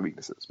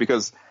weaknesses?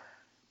 Because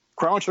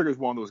Chrono Trigger is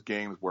one of those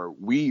games where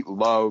we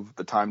love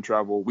the time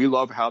travel. We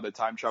love how the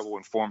time travel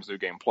informs New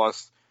Game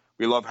Plus.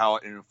 We love how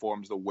it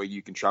informs the way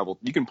you can travel.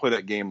 You can play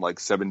that game like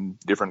 7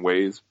 different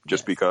ways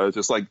just because.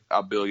 It's like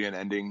a billion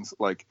endings,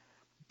 like,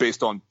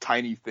 based on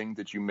tiny things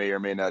that you may or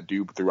may not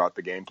do throughout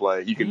the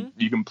gameplay.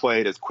 You can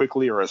play it as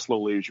quickly or as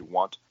slowly as you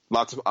want.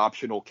 Lots of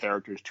optional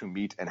characters to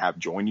meet and have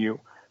join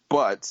you.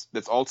 But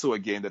that's also a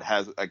game that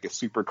has like a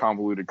super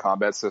convoluted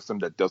combat system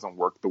that doesn't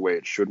work the way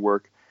it should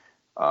work.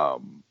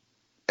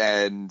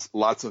 And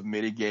lots of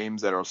mini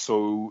games that are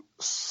so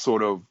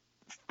sort of,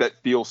 that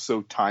feel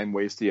so time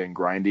wasty and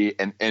grindy,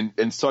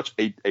 and such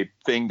a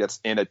thing that's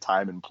in a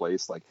time and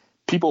place. Like,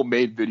 people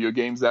made video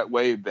games that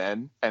way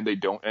then, and they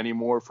don't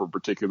anymore for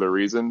particular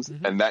reasons.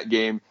 And that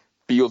game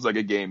feels like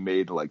a game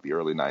made in like the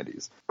early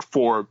 90s,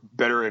 for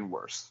better and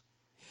worse.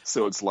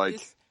 So it's like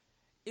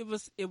it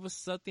was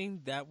something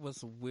that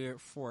was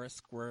weird for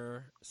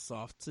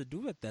Squaresoft to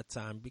do at that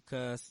time,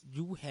 because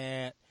you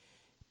had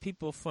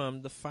people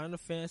from the Final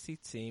Fantasy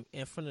team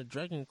and from the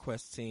Dragon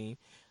Quest team,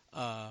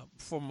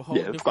 from a whole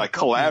different like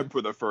company. collab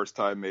for the first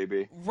time,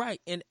 maybe.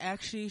 Right, and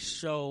actually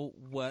show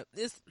what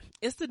it's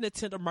the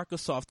Nintendo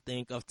Microsoft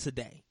thing of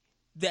today.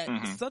 That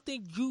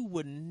something you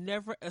would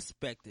never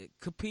expected.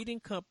 Competing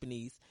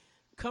companies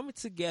coming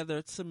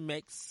together to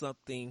make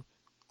something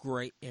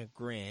great and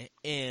grand,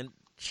 and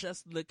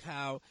just look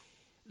how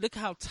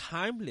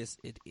timeless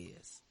it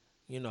is.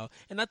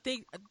 And I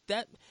think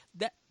that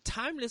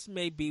timeless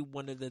may be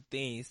one of the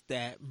things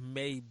that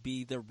may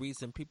be the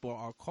reason people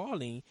are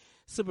calling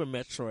Super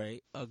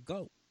Metroid a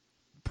GOAT,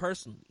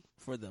 personally,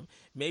 for them.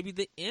 Maybe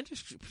the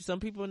industry, some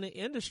people in the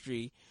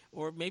industry,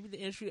 or maybe the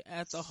industry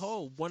as a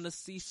whole, want to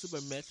see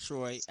Super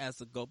Metroid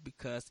as a GOAT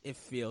because it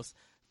feels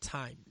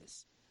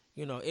timeless.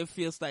 It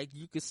feels like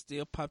you could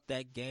still pop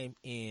that game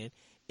in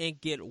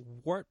and get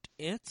worked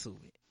into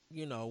it.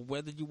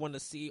 Whether you want to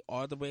see it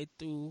all the way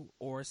through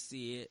or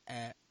see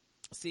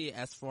it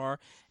as far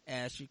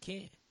as you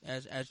can,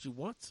 as you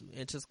want to,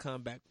 and just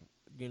come back,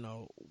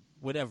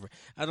 whatever.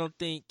 I don't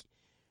think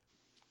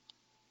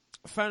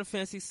Final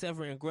Fantasy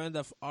VII and Grand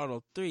Theft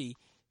Auto 3,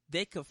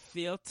 they could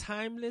feel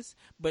timeless,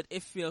 but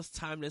it feels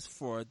timeless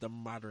for the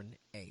modern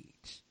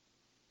age.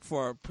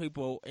 For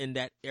people in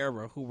that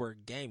era who were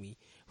gaming,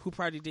 who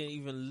probably didn't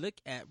even look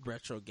at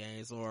retro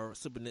games or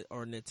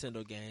or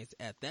Nintendo games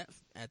at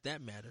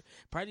that matter,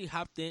 probably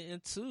hopped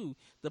into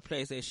the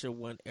PlayStation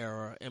 1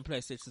 era and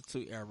PlayStation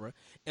 2 era,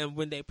 and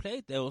when they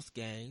played those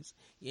games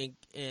and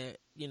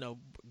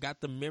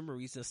got the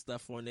memories and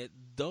stuff on it,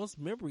 those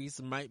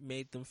memories might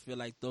make them feel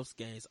like those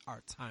games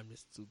are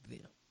timeless to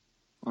them.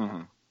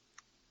 Mm-hmm.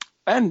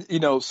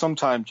 And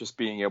sometimes just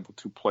being able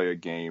to play a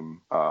game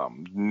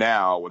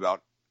now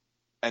without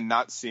and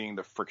not seeing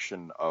the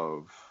friction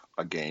of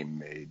a game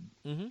made,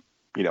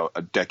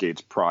 a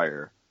decades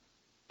prior,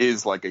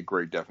 is like a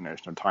great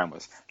definition of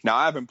timeless. Now,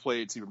 I haven't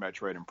played Super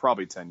Metroid in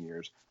probably 10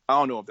 years. I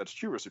don't know if that's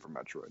true of Super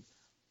Metroid,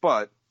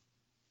 but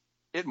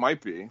it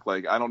might be.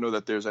 Like, I don't know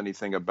that there's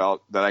anything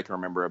about that I can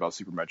remember about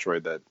Super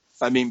Metroid that,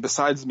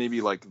 besides maybe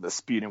like the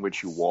speed in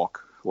which you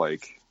walk,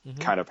 like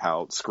kind of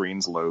how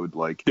screens load,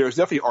 like there's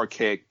definitely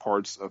archaic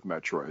parts of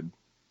Metroid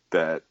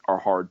that are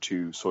hard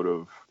to sort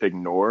of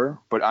ignore,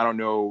 but I don't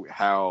know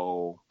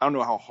how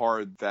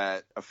hard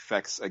that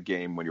affects a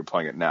game when you're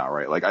playing it now,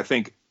 right? Like, I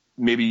think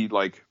maybe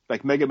like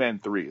Mega Man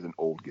 3 is an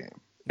old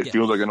game. It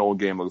feels like an old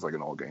game, looks like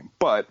an old game.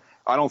 But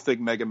I don't think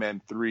Mega Man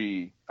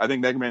 3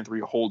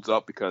 holds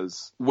up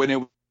because when it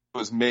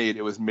was made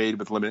with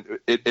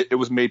it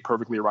was made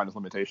perfectly around its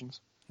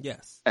limitations.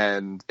 Yes.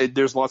 And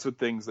there's lots of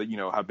things that,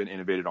 have been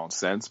innovated on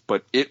since,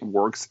 but it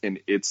works in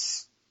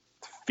its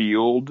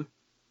field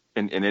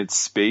in its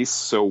space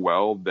so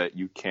well that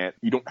you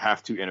don't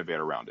have to innovate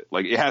around it.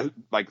 Like, it has,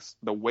 like,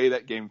 the way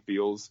that game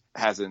feels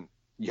hasn't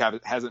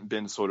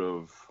been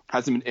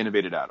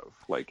innovated out of.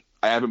 Like,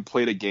 I haven't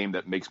played a game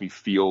that makes me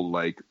feel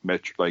like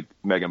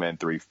Mega Man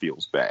 3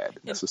 feels bad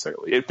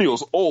necessarily. It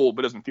feels old,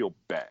 but doesn't feel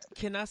bad.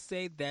 Can I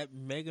say that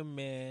Mega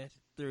Man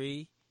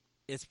 3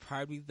 is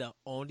probably the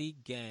only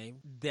game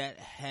that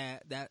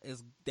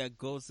is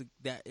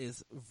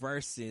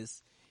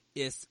versus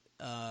is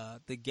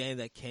the game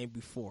that came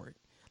before it.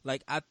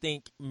 Like, I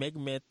think Mega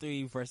Man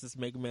 3 versus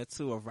Mega Man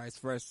 2 or vice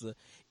versa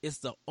is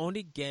the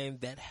only game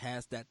that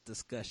has that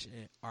discussion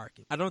and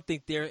argument. I don't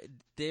think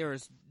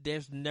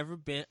there's never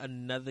been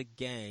another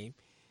game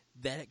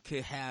that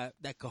could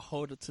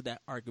hold it to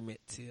that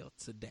argument till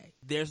today.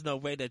 There's no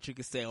way that you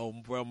could say, oh,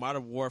 well,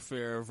 Modern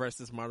Warfare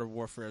versus Modern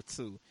Warfare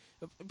 2.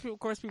 Of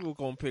course, people are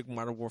going to pick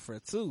Modern Warfare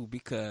 2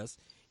 because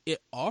it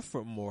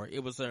offered more.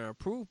 It was an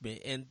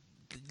improvement. And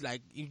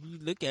like, if you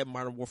look at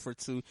Modern Warfare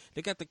 2,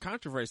 look at the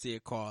controversy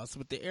it caused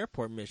with the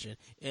airport mission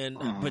and a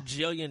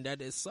bajillion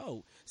that is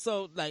sold.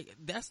 So, like,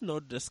 that's no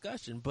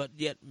discussion. But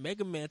yet,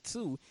 Mega Man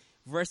 2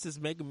 versus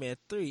Mega Man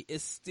 3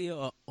 is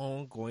still an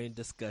ongoing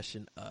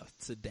discussion of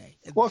today.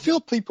 Well, I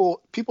feel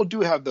people do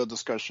have the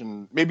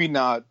discussion. Maybe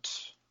not.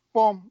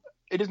 Well,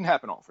 it doesn't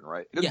happen often,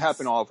 right? It doesn't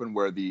happen often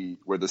where the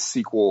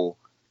sequel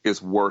is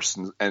worse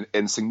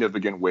in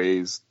significant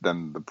ways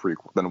than the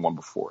prequel, than the one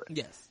before it.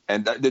 Yes.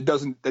 And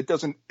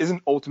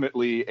isn't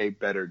ultimately a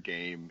better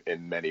game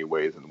in many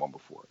ways than the one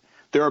before it.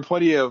 There are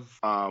plenty of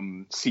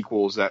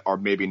sequels that are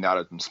maybe not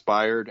as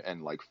inspired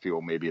and like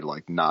feel maybe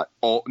like not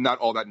all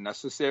that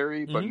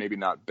necessary, but maybe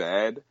not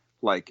bad.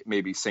 Like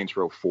maybe Saints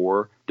Row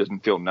 4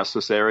 doesn't feel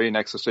necessary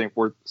next to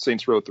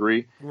Saints Row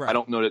 3. Right. I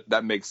don't know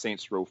that makes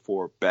Saints Row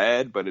 4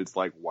 bad, but it's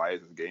like, why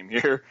is this game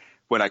here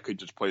when I could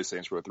just play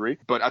Saints Row 3?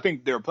 But I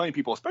think there are plenty of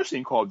people, especially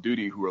in Call of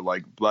Duty, who are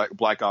like,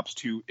 Black Ops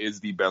 2 is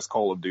the best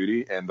Call of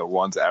Duty, and the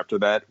ones after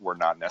that were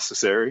not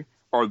necessary.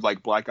 Or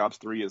like Black Ops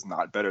 3 is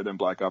not better than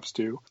Black Ops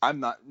 2. I'm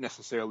not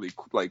necessarily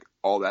like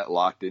all that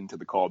locked into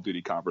the Call of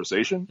Duty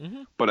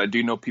conversation, but I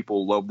do know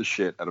people love the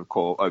shit out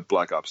of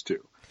Black Ops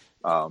 2.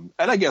 And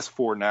I guess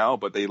 4 now,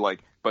 but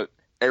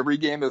every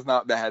game that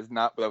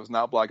was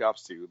not Black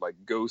Ops 2, like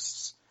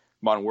Ghosts,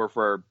 Modern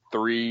Warfare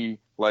 3,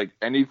 like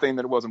anything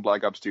that wasn't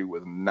Black Ops 2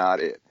 was not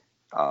it.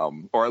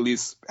 Or at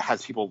least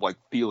has people like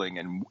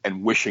feeling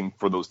and wishing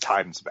for those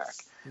times back.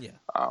 Yeah.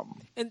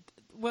 And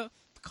well,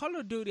 Call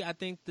of Duty, I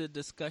think the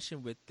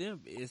discussion with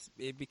them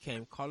it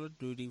became Call of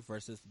Duty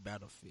versus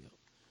Battlefield,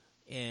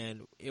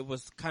 and it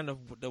was kind of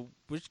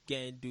which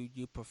game do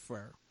you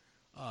prefer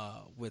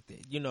with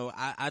it? You know,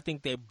 I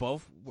think they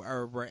both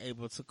were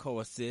able to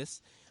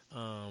coexist.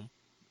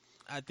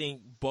 I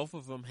think both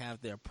of them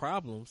have their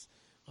problems,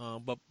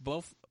 but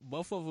both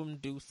of them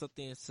do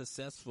something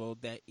successful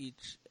that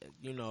each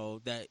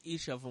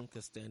of them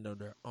can stand on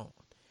their own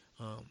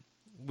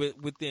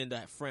within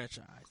that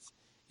franchise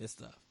and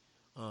stuff.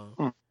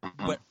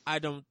 But I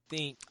don't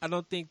think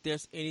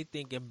there's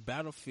anything in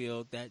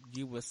Battlefield that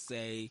you would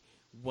say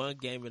one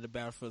game in the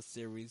Battlefield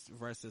series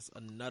versus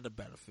another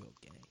Battlefield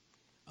game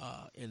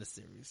in the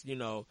series. You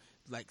know,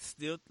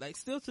 still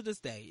to this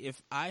day,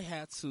 if I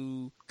had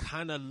to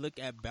kind of look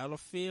at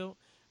Battlefield,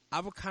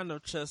 I would kind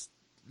of just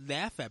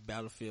laugh at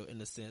Battlefield in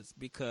a sense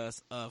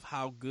because of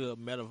how good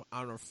Medal of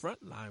Honor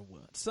Frontline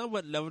was.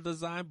 Somewhat level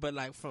design, but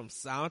like from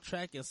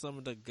soundtrack and some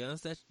of the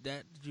guns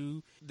that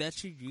you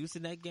use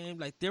in that game,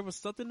 like there was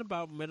something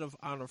about Medal of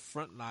Honor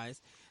Frontlines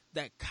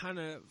that kind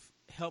of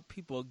helped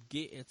people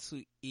get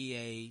into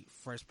EA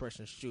first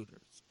person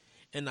shooters.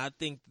 And I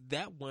think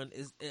that one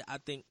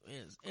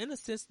in a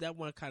sense that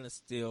one kind of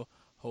still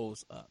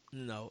holds up.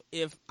 You know,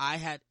 if I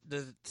had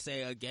to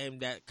say a game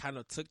that kind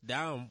of took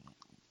down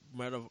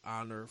Medal of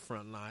Honor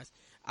Frontlines,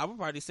 I would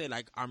probably say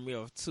like Army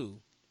of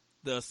Two,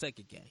 the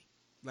second game.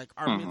 Like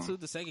Army of Two,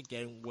 the second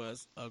game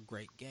was a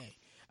great game.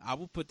 I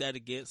would put that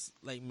against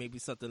like maybe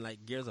something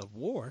like Gears of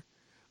War.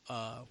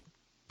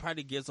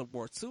 Probably Gears of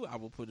War 2 I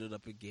would put it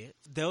up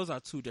against. Those are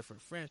two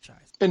different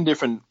franchises. In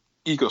different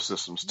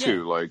ecosystems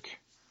too. Yeah. Like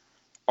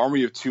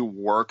Army of Two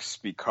works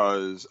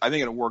because I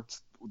think it worked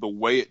the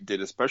way it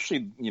did,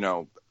 especially, you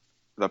know,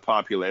 the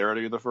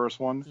popularity of the first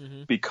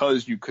one,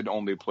 because you could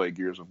only play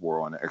Gears of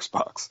War on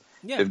Xbox.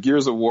 Yeah. If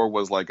Gears of War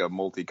was like a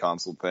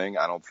multi-console thing,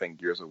 I don't think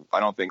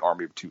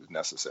Army of Two is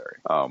necessary.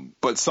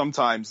 But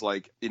sometimes,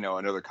 like, you know,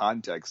 another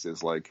context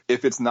is like,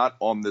 if it's not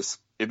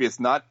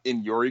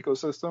in your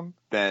ecosystem,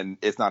 then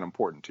it's not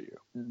important to you.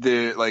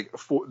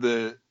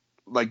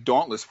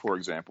 Dauntless, for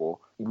example,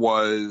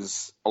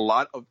 was a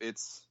lot of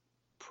its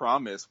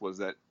promise was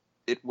that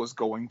it was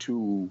going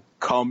to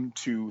come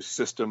to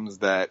systems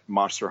that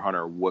Monster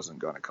Hunter wasn't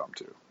going to come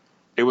to.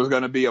 It was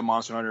going to be a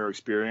Monster Hunter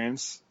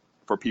experience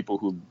for people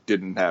who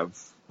didn't have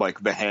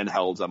like the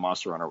handhelds that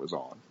Monster Hunter was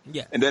on.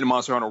 Yeah. And then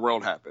Monster Hunter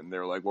World happened. They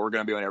were like, well, we're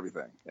going to be on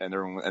everything.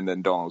 And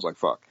then Dawn was like,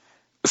 fuck.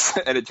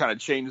 And it kind of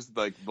changed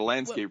like the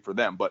landscape for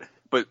them. But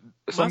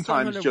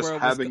sometimes just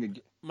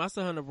having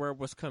Monster Hunter World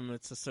was coming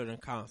to certain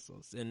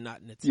consoles and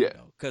not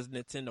Nintendo, because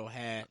Nintendo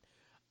had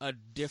a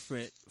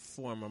different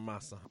form of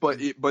Monster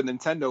Hunter. But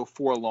Nintendo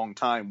for a long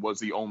time was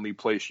the only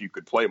place you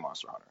could play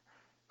Monster Hunter.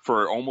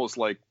 For almost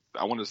like,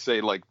 I want to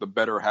say like the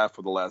better half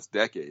of the last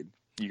decade,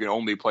 you can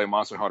only play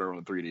Monster Hunter on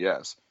the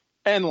 3DS.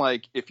 And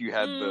like if you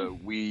had the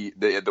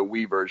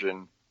Wii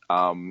version,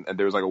 and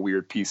there was like a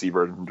weird PC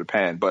version from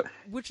Japan, but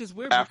which is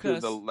weird after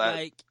because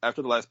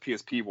after the last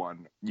PSP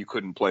one, you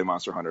couldn't play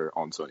Monster Hunter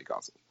on Sony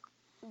consoles.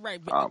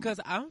 Right, but because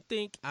I don't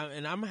think,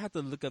 and I'm going to have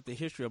to look up the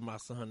history of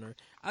Monster Hunter.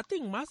 I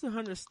think Monster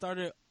Hunter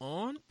started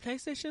on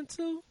PlayStation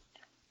 2.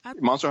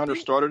 Monster Hunter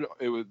started,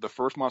 the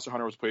first Monster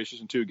Hunter was a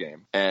PlayStation 2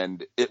 game,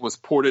 and it was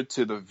ported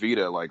to the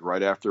Vita like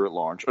right after it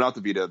launched. Or not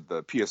the Vita,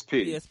 the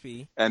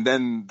PSP. And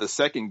then the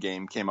second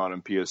game came out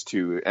on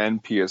PS2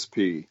 and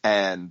PSP.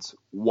 And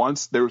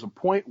once there was a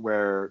point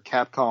where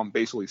Capcom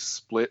basically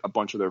split a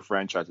bunch of their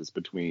franchises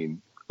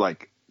between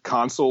like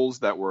consoles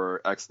that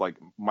were like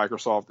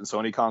Microsoft and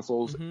Sony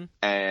consoles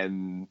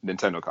and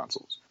Nintendo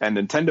consoles. And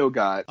Nintendo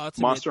got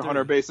Ultimate Monster 3.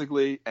 Hunter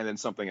basically, and then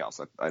something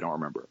else. I don't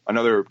remember.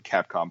 Another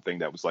Capcom thing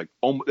that was like,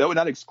 that was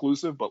not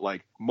exclusive, but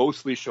like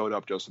mostly showed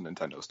up just in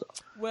Nintendo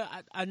stuff. Well,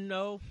 I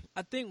know.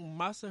 I think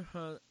Monster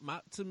Hunter,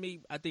 to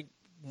me, I think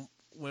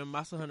when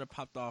Monster Hunter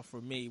popped off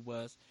for me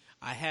was,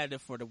 I had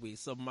it for the Wii.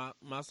 So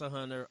Monster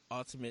Hunter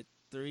Ultimate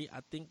 3, I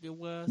think it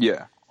was.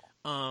 Yeah.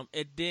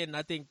 It did, and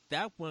I think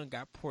that one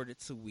got ported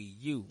to Wii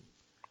U.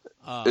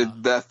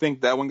 I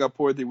think that one got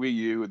ported to Wii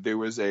U. There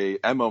was a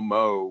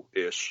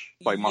MMO-ish,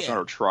 like Monster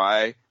Hunter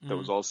Tri, that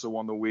was also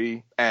on the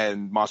Wii,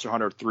 and Monster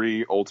Hunter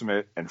 3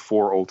 Ultimate and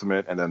 4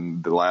 Ultimate, and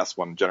then the last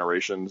one,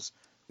 Generations,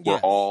 were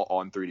all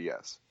on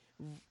 3DS.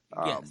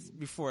 Yes,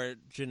 before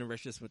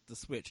Generations with the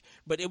Switch.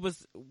 But it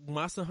was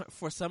Monster Hunter,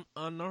 for some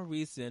unknown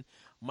reason,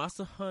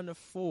 Monster Hunter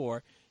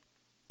 4...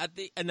 I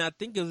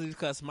think it was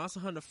because Monster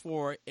Hunter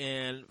 4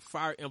 and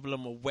Fire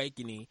Emblem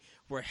Awakening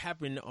were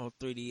happening on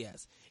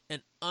 3DS.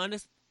 And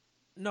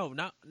no,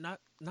 not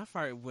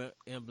Fire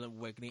Emblem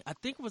Awakening. I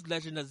think it was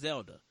Legend of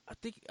Zelda. I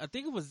think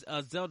it was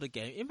a Zelda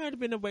game. It might have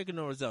been Awakening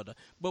or Zelda,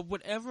 but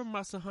whatever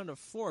Monster Hunter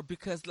 4,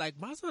 because like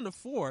Monster Hunter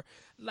 4,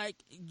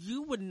 like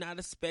you would not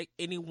expect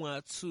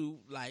anyone to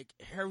like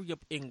hurry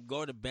up and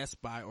go to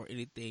Best Buy or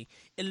anything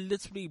and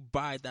literally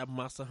buy that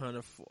Monster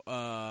Hunter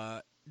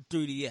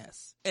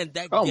 3DS. And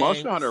that game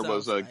Monster Hunter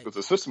sells, was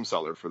a system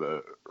seller for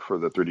the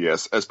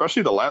 3DS,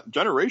 especially the last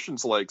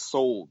generations. Like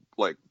sold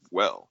like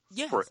well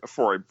yes.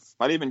 for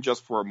not even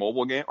just for a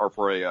mobile game or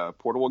for a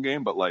portable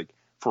game, but like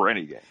for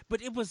any game.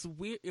 But it was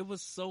weird. It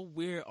was so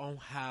weird on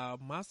how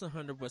Monster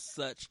Hunter was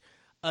such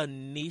a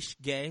niche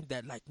game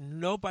that like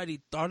nobody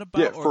thought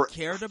about or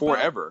cared about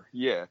forever.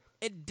 Yeah.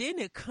 And then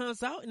it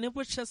comes out and it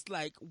was just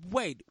like,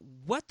 wait,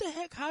 what the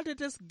heck? How did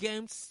this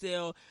game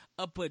sell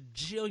a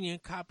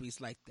bajillion copies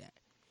like that?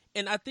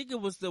 And I think it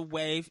was the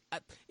wave.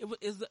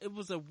 It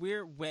was a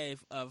weird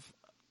wave of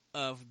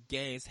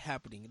games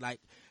happening. Like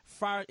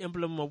Fire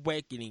Emblem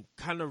Awakening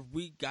kind of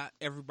got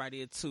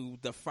everybody into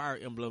the Fire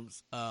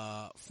Emblems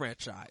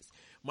franchise.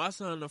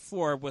 Monster Hunter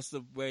 4 was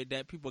the way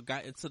that people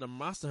got into the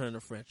Monster Hunter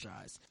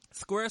franchise.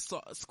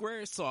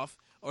 Squaresoft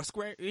or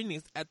Square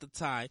Enix at the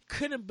time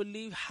couldn't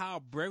believe how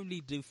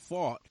Bravely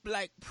Default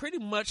like pretty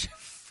much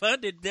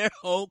funded their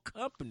whole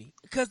company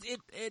because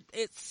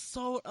it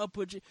sold up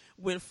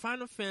when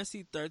Final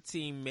Fantasy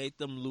 13 made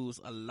them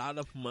lose a lot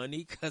of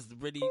money because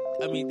really,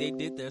 I mean, they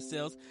did their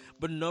sales,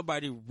 but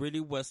nobody really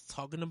was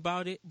talking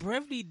about it.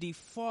 Bravely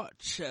Default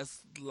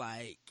just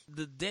like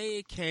the day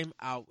it came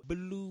out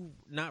blew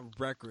not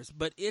records,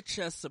 but it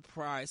just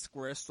surprised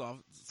Square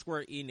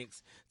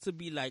Enix to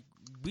be like,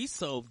 we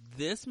sold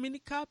this many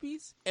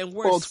copies and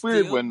we're it's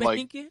weird when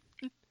banking?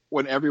 Like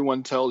when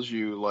everyone tells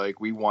you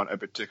like we want a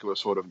particular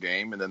sort of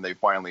game and then they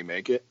finally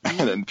make it and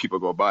then people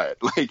go buy it.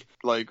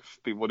 Like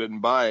people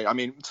didn't buy. I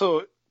mean,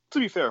 so to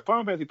be fair,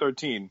 Final Fantasy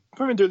 13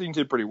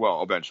 did pretty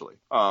well eventually.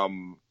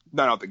 Not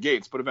out the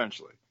gates, but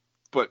eventually.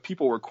 But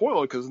people were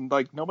recoiled because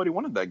like nobody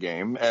wanted that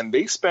game and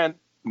they spent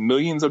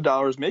millions of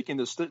dollars making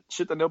this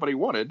shit that nobody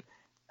wanted,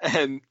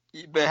 and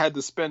they had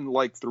to spend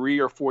like 3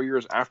 or 4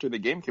 years after the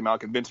game came out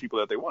to convince people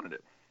that they wanted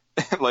it.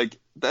 Like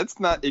that's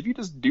not, if you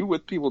just do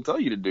what people tell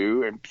you to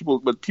do and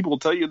people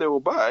tell you they will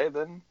buy,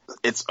 then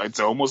it's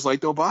almost like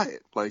they'll buy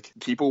it. Like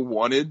people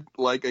wanted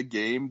like a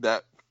game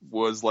that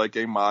was like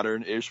a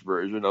modern-ish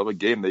version of a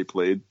game they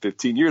played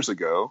 15 years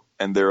ago,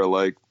 and they were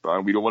like,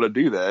 we don't want to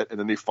do that, and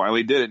then they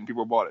finally did it and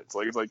people bought it.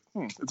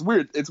 It's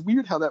weird. It's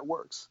weird how that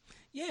works.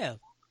 Yeah.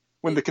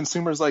 When the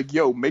consumer's like,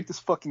 yo, make this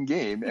fucking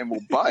game and we'll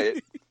buy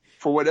it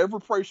for whatever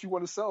price you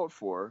want to sell it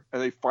for,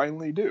 and they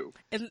finally do.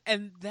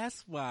 And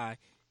that's why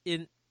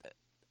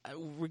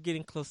we're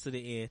getting close to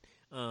the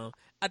end.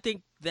 I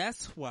think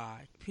that's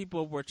why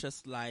people were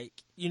just like,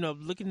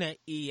 looking at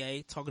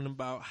EA talking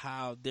about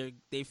how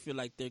they feel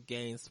like their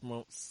games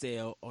won't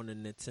sell on a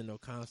Nintendo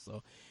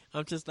console.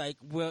 I'm just like,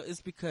 well,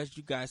 it's because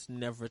you guys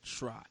never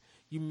try.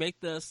 You make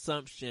the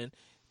assumption,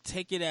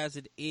 take it as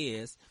it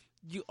is.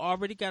 You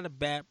already got a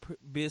bad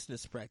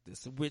business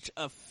practice, which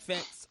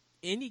affects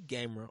any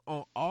gamer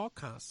on all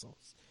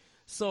consoles.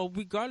 So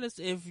regardless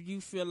if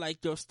you feel like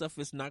your stuff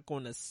is not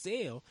going to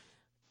sell,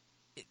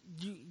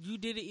 you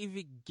didn't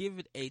even give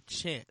it a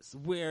chance.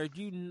 Where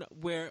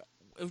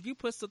if you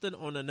put something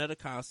on another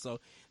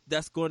console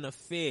that's going to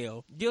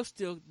fail, they'll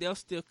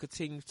still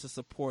continue to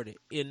support it,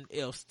 and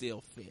it'll still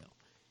fail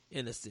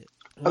in a sense.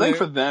 I think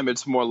for them,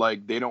 it's more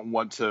like they don't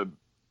want to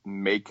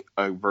make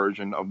a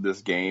version of this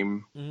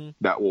game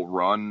that will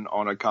run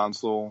on a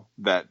console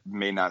that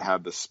may not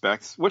have the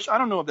specs, which I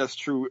don't know if that's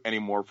true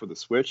anymore for the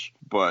Switch,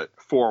 but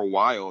for a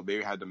while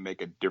they had to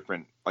make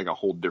a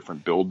whole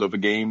different build of the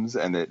games,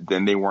 and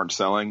then they weren't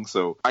selling.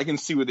 So I can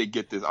see where they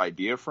get this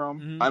idea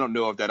from. I don't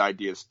know if that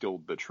idea is still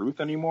the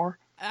truth anymore,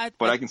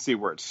 but I can see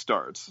where it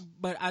starts.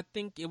 But I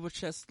think it was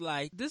just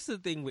like, this is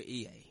the thing with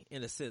EA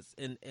in a sense,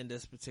 in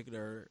this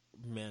particular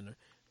manner.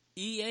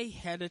 EA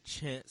had a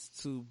chance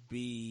to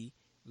be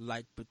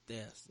like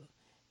Bethesda,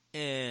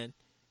 and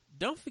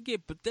don't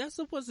forget,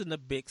 Bethesda wasn't a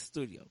big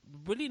studio.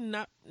 Really,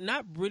 not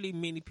really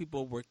many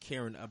people were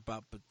caring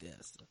about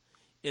Bethesda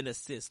in a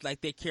sense,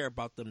 like they care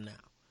about them now.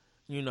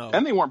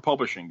 And they weren't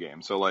publishing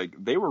games, so like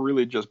they were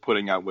really just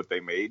putting out what they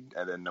made,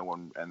 and then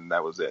and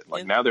that was it.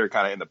 Like now they're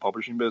kind of in the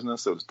publishing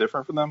business, so it's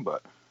different for them.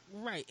 But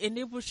right, and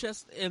it was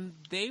just, and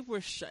they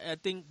were. I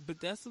think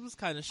Bethesda was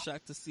kind of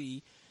shocked to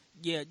see.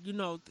 Yeah,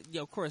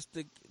 of course,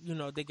 they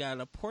got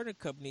a porting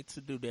company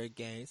to do their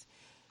games.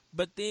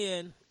 But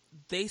then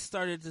they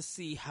started to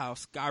see how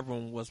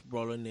Skyrim was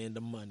rolling in the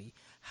money,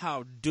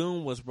 how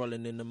Doom was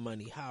rolling in the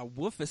money, how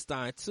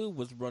Wolfenstein 2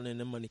 was rolling in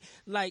the money.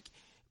 Like,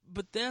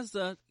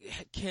 Bethesda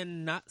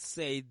cannot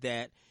say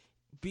that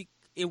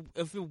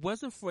if it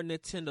wasn't for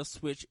Nintendo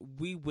Switch,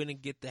 we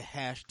wouldn't get the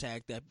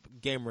hashtag that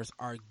gamers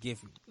are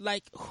giving.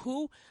 Like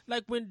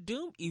when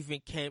Doom even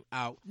came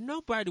out,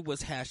 nobody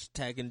was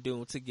hashtagging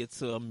Doom to get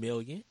to 1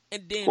 million.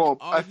 And then,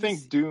 I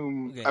think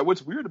Doom. Okay.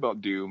 What's weird about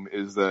Doom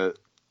is that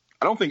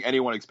I don't think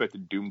anyone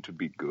expected Doom to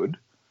be good.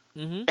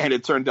 Mm-hmm. and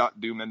it turned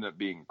out Doom ended up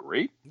being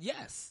great.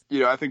 Yes.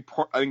 You know, I think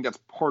that's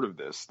part of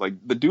this. Like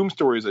the Doom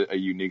story is a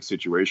unique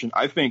situation.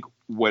 I think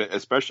where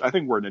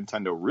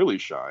Nintendo really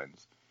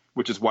shines,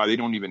 which is why they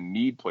don't even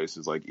need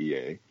places like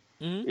EA,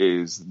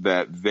 is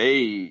that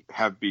they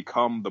have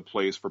become the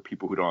place for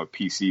people who don't have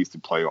PCs to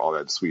play all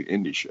that sweet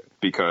indie shit,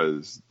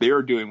 because they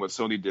are doing what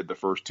Sony did the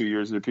first 2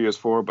 years of the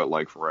PS4, but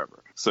like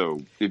forever.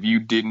 So if you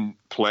didn't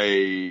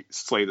play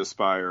Slay the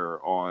Spire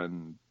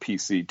on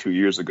PC 2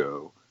 years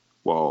ago,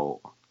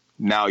 well,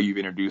 now you've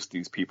introduced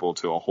these people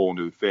to a whole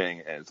new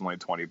thing, and it's only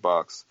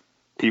 $20.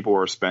 People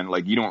are spending,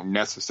 like, you don't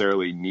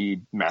necessarily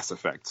need Mass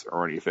Effect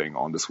or anything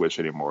on the Switch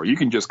anymore. You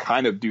can just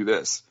kind of do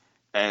this.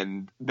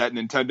 And that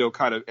Nintendo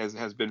kind of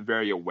has been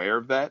very aware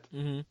of that,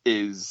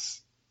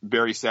 is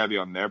very savvy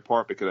on their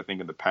part, because I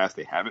think in the past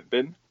they haven't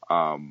been.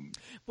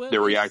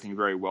 They're reacting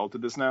very well to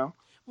this now.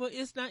 Well,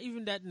 it's not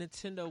even that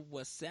Nintendo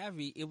was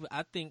savvy.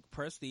 I think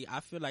personally, I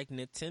feel like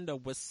Nintendo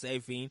was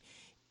saving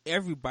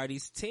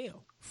everybody's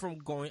tail from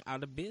going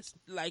out of business.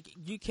 Like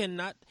you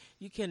cannot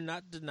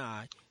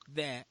deny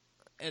that.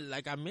 And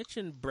like I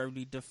mentioned,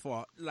 Bravely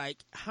Default,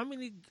 like how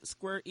many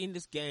Square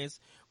Enix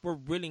games were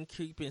really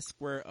keeping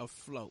Square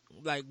afloat,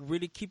 like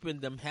really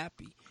keeping them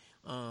happy?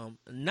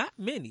 Not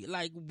many.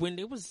 Like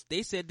when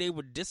they said they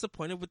were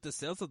disappointed with the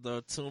sales of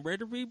the Tomb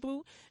Raider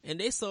reboot, and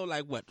they sold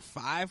like what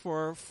 5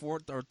 or 4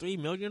 or 3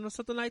 million or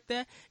something like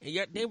that, and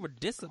yet they were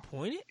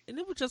disappointed. And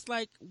it was just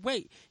like,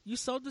 wait, you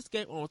sold this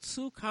game on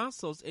 2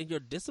 consoles, and you're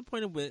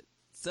disappointed with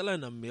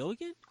selling 1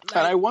 million? Like,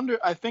 and I wonder,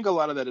 I think a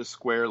lot of that is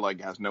Square like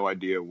has no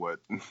idea what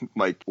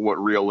like what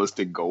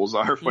realistic goals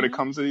are when it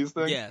comes to these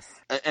things. Yes.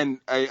 And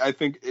I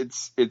think I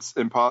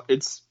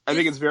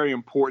think it's very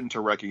important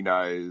to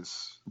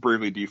recognize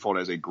Bravely Default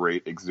as a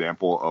great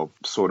example of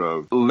sort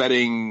of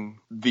letting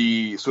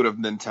the sort of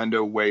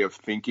Nintendo way of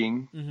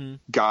thinking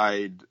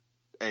guide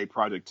a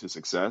project to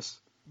success.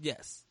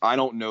 Yes. I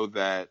don't know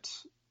that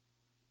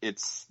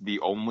it's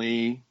the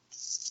only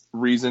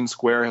reason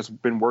Square has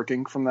been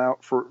working from that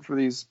for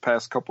these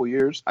past couple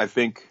years. I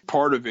think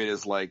part of it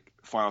is like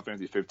Final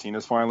Fantasy 15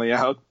 is finally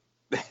out,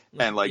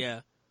 and like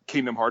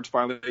Kingdom Hearts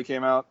finally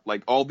came out.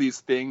 Like all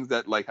these things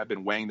that like have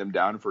been weighing them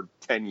down for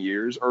 10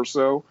 years or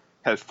so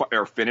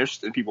are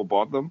finished, and people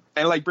bought them.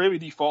 And like Bravely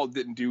Default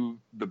didn't do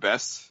the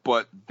best,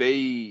 but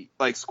they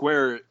like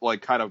Square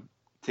like kind of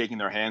taking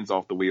their hands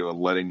off the wheel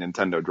and letting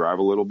Nintendo drive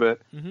a little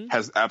bit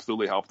has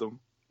absolutely helped them.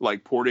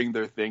 Like porting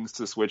their things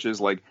to Switches.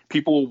 Like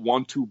people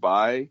want to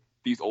buy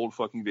these old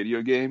fucking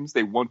video games.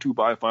 They want to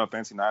buy Final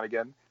Fantasy 9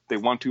 again. They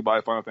want to buy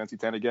Final Fantasy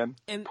 10 again.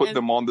 Put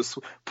them on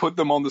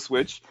the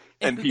Switch,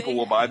 and people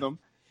will buy them.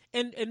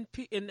 And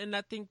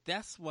I think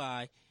that's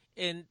why.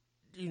 And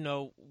you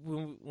know,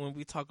 when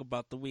we talk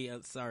about the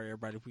Wii, sorry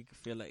everybody, if we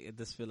feel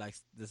like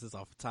this is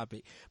off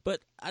topic, but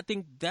I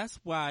think that's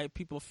why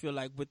people feel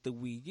like with the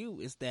Wii U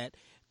is that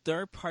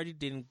third party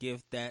didn't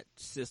give that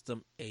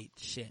system a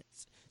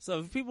chance. So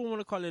if people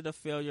want to call it a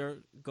failure,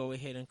 go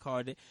ahead and call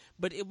it.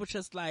 But it was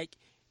just like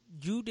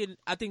you didn't.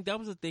 I think that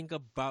was the thing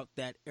about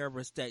that era,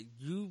 is that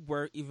you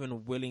were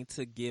even willing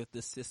to give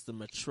the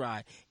system a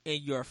try, and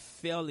you're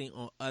failing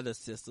on other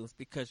systems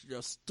because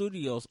your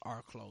studios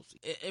are closing.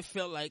 It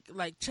felt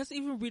like just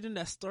even reading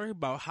that story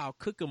about how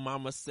Cooking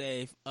Mama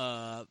saved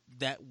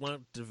that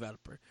one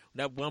developer,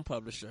 that one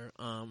publisher.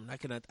 I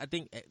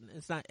think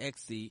it's not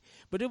XSEED,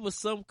 but it was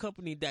some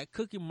company that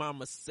Cooking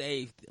Mama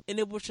saved them. And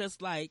it was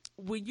just like,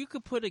 when you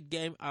could put a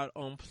game out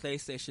on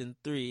PlayStation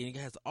 3 and it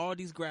has all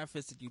these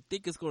graphics that you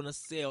think is going to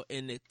sell,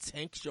 and it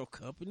tanks your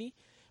company,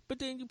 but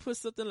then you put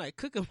something like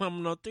Cooking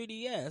Mama on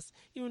 3DS,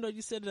 even though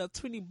you set it up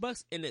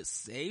 $20 and it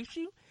saves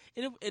you,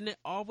 and it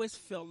always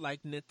felt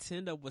like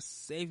Nintendo was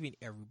saving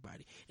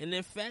everybody. And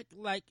in fact,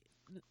 like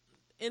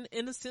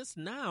in a sense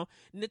now,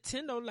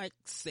 Nintendo like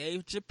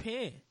saved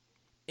Japan.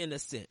 In a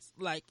sense,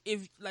 like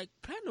if like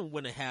Platinum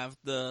wouldn't have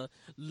the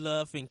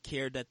love and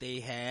care that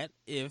they had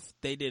if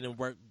they didn't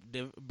work.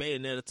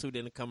 Bayonetta 2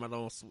 didn't come out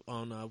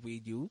on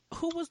Wii U.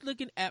 Who was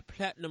looking at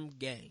Platinum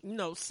game? You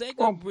know,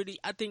 Sega really.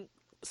 I think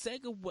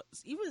Sega was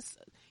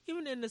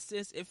even in a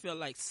sense, it felt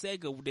like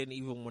Sega didn't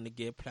even want to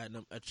give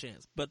Platinum a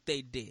chance, but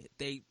they did.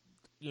 They,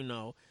 you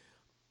know,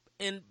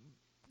 and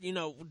you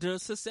know the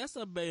success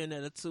of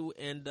Bayonetta 2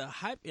 and the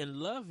hype and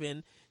love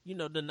and, you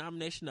know, the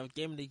nomination of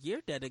Game of the Year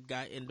that it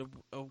got and the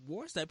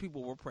awards that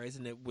people were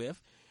praising it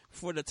with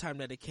for the time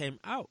that it came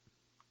out.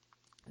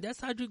 That's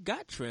how you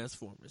got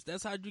Transformers.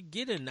 That's how you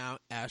get it now,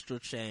 Astral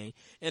Chain,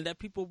 and that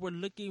people were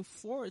looking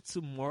forward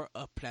to more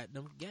of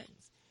Platinum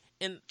games.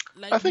 And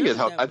like I think it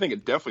helped. I think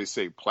it definitely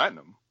saved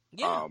Platinum.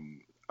 Yeah.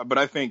 But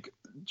I think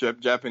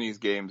Japanese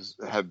games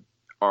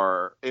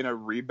are in a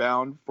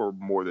rebound for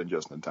more than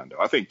just Nintendo.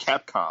 I think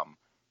Capcom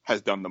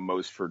has done the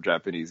most for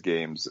Japanese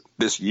games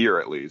this year,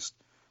 at least.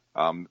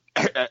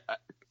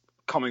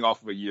 Coming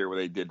off of a year where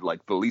they did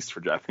like the least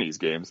for Japanese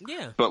games.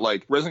 Yeah. But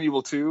like Resident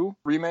Evil 2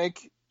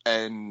 remake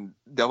and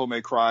Devil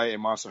May Cry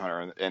and Monster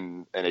Hunter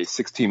in a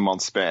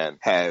 16-month span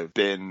have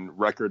been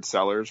record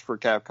sellers for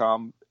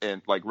Capcom,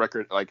 and like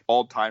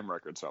all-time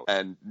record sellers.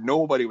 And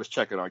nobody was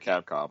checking on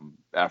Capcom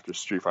after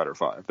Street Fighter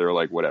V. They were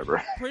like,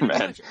 whatever. Pretty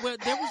much. Well,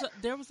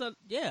 there was a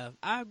yeah,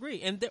 I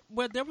agree. And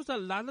there was a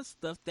lot of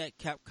stuff that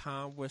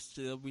Capcom was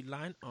still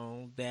relying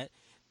on that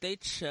they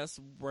just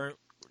weren't.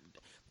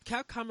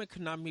 Capcom and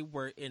Konami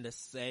were in the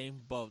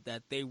same boat,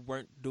 that they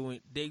weren't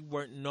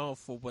known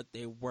for what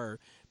they were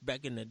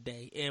back in the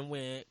day. And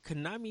when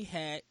Konami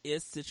had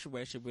its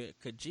situation with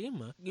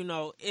Kojima, you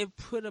know, it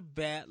put a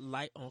bad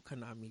light on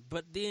Konami.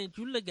 But then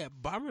you look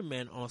at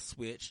Bomberman on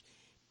Switch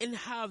and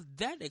how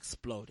that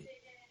exploded.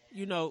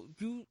 You know,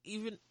 you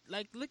even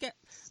look at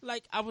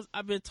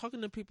I've been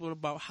talking to people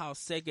about how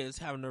Sega is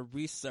having a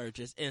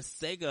resurgence, and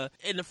Sega,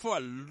 and for a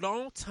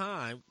long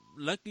time,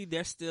 luckily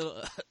they're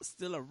still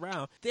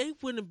around, they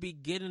wouldn't be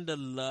getting the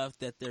love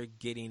that they're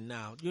getting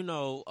now. You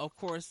know, of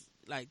course,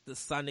 like the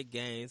Sonic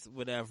games,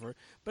 whatever.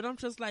 But I'm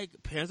just like,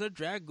 Panzer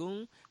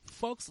Dragoon,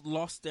 folks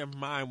lost their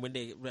mind when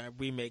that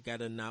remake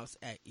got announced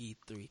at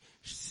E3.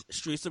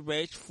 Streets of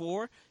Rage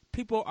 4,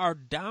 people are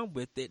down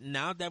with it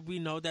now that we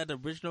know that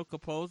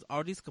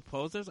all these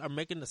composers are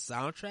making the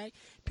soundtrack.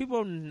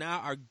 People now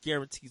are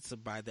guaranteed to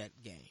buy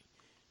that game.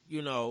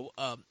 You know,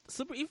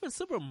 Super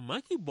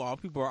Monkey Ball,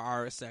 people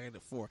are excited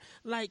for.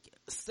 Like,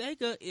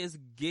 Sega is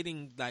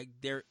getting like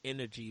their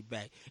energy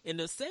back, and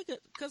the Sega,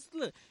 cause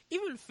look,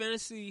 even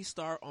Phantasy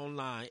Star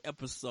Online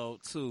Episode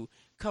 2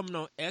 coming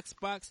on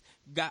Xbox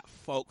got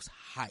folks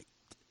hyped.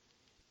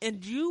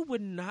 And you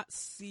would not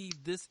see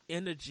this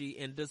energy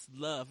and this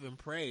love and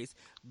praise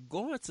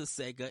going to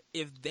Sega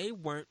if they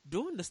weren't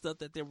doing the stuff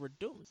that they were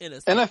doing.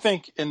 And I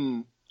think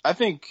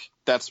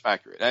that's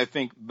accurate. I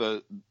think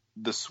the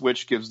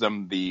Switch gives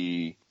them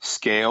the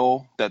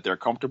scale that they're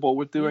comfortable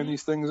with doing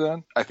these things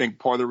in. I think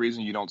part of the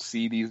reason you didn't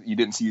see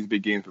these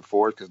big games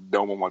before is because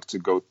no one wants to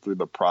go through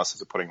the process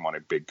of putting them on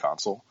a big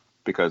console,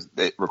 because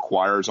it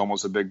requires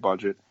almost a big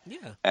budget,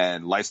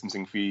 and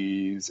licensing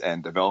fees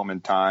and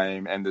development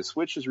time. And the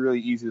Switch is really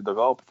easy to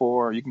develop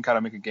for. You can kind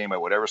of make a game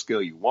at whatever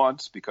scale you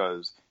want,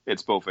 because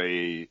it's both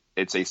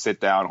it's a sit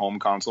down home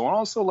console, and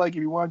also, like,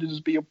 if you want to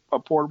just be a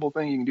portable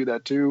thing, you can do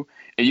that too.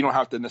 And you don't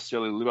have to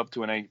necessarily live up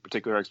to any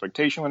particular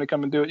expectation when it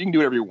comes to do it. You can do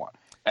whatever you want.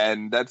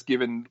 And that's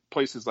given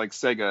places like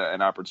Sega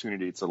an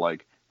opportunity to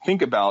like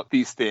think about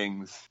these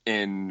things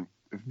in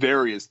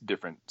various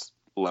different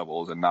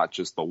levels, and not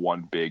just the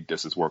one big,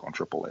 this is work on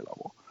AAA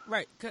level.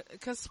 Right,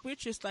 because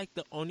Switch is like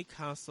the only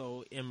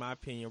console, in my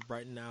opinion,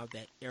 right now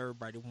that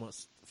everybody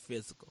wants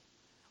physical,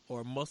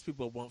 or most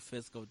people want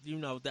physical. You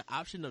know, the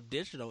option of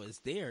digital is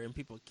there, and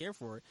people care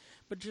for it.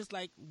 But just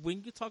like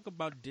when you talk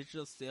about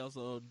digital sales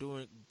or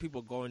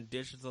people going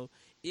digital,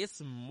 it's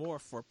more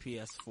for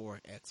PS4,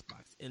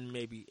 Xbox, and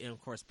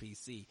of course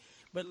PC.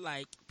 But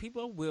like,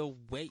 people will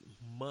wait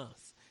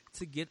months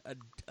to get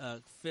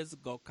a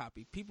physical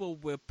copy. People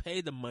will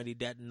pay the money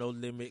that No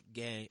Limited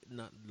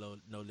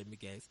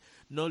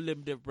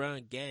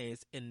Run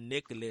Games and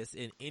Nicholas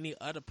and any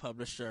other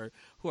publisher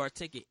who are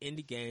taking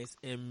indie games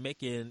and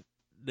making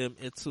them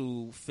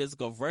into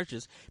physical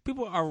versions.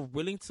 People are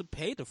willing to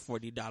pay the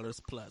 $40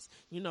 plus.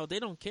 You know, they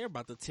don't care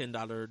about the $10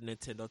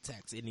 Nintendo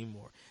tax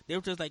anymore.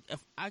 They're just like,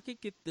 if I could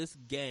get this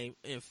game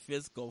in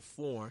physical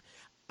form,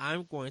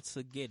 I'm going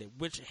to get it,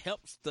 which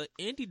helps the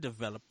indie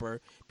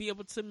developer be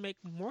able to make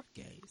more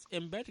games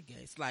and better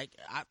games. Like,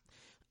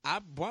 I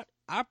brought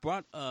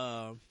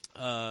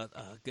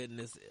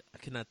goodness, I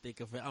cannot think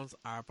of it.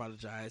 I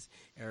apologize,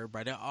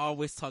 everybody. I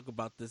always talk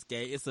about this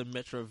game. It's a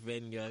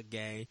Metroidvania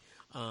game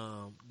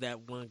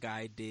that one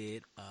guy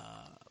did.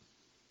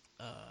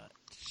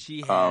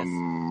 She has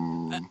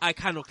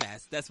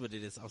Iconoclast. That's what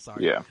it is. I'm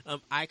sorry. Yeah.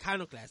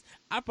 Iconoclast.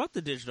 I bought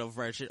the digital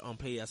version on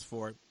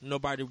PS4.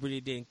 Nobody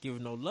really didn't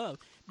give no love.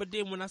 But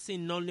then when I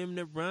seen No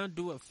Limited Run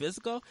do it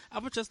physical, I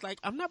was just like,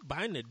 I'm not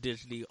buying it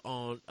digitally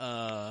on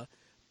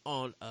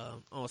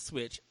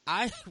Switch.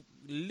 I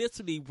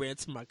literally ran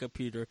to my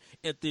computer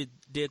and did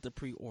the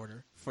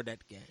pre-order for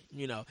that game.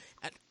 You know,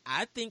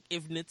 I think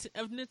if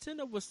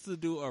Nintendo was to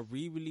do a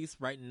re-release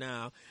right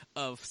now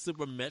of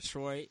Super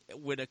Metroid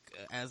with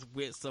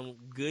some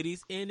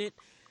goodies in it,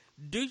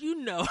 do you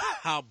know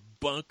how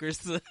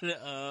bonkers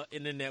the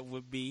internet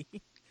would be?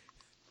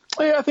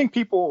 Yeah, I think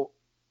people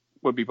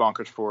would be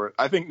bonkers for it.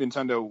 I think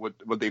Nintendo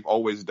what they've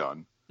always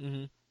done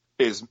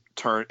has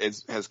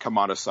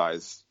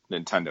commoditized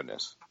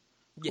Nintendo-ness.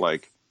 Yes.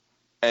 Like,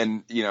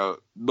 and you know,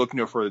 look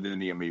no further than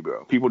the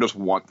Amiibo. People just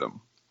want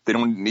them. They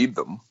don't need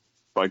them.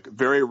 Like,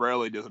 very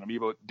rarely does an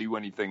Amiibo do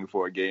anything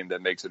for a game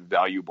that makes it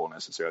valuable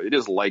necessarily. It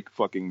is like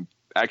fucking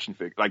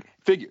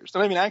figures.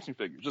 Not even action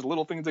figures, just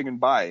little things they can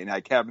buy and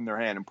like have in their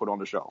hand and put on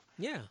the shelf.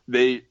 Yeah.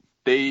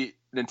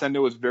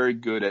 Nintendo is very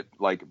good at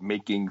like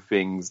making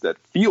things that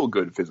feel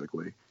good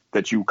physically,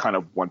 that you kind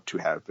of want to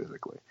have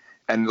physically.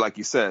 And like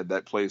you said,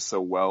 that plays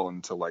so well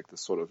into like the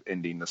sort of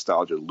indie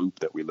nostalgia loop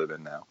that we live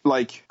in now.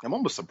 Like, I'm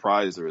almost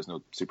surprised there is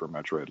no Super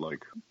Metroid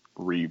like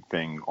re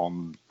thing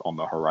on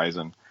the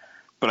horizon.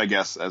 But I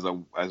guess as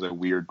a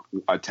weird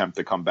attempt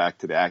to come back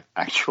to the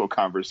actual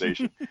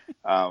conversation,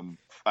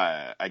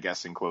 I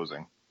guess in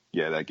closing,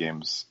 yeah, that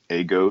game's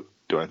a GOAT.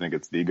 Do I think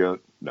it's the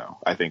GOAT? No.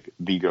 I think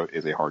the GOAT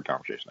is a hard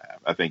conversation to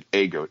have. I think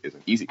a GOAT is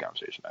an easy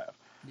conversation to have.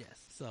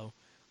 Yes. So,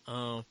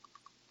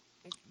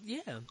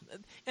 yeah,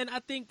 and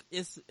I think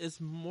it's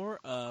more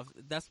of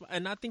that's why,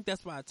 and I think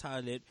that's why I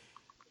titled it.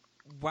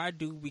 Why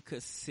do we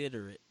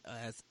consider it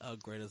as a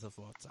greatest of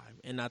all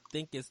time? And I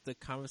think it's the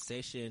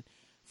conversation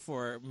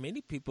for many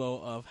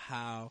people of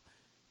how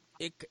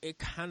it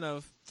kind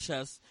of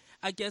just,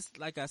 I guess,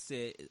 like I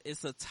said,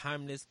 it's a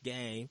timeless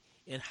game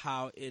and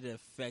how it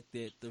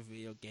affected the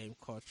video game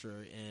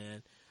culture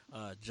and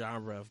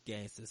genre of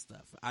games and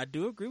stuff. I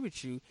do agree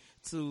with you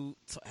to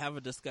have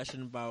a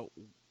discussion about.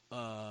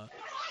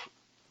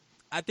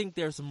 I think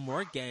there's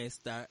more games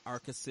that are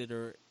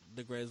considered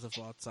the greatest of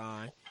all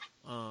time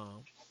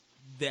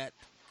that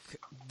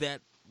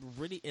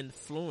really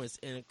influence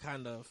and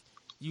kind of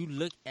you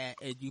look at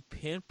and you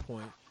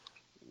pinpoint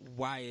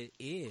why it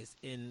is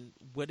and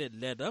what it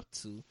led up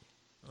to.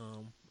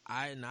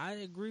 I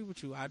agree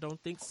with you. I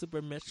don't think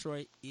Super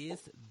Metroid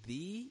is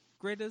the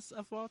greatest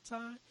of all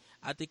time.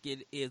 I think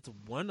it is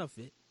one of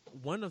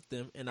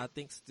them, and I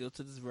think still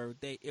to this very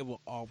day it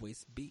will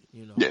always be.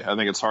 Yeah, I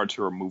think it's hard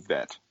to remove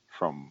that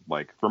from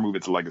remove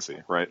its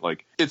legacy, right?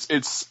 Like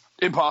it's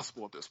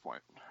impossible at this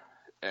point.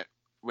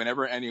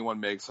 Whenever anyone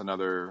makes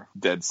another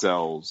Dead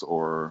Cells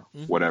or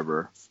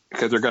whatever,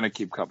 because they're going to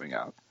keep coming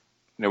out.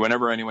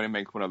 Whenever anyone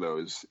makes one of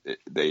those,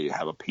 they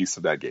have a piece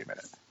of that game in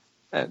it.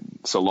 And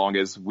so long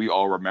as we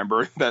all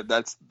remember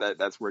that's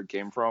where it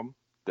came from,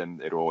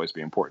 then it'll always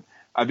be important.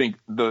 I think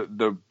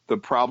the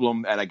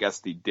problem, and I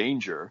guess the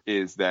danger,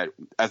 is that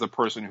as a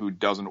person who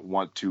doesn't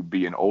want to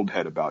be an old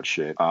head about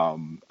shit,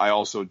 I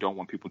also don't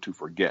want people to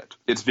forget.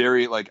 It's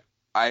very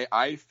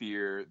I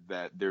fear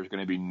that there's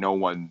going to be no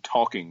one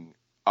talking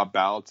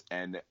about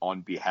and on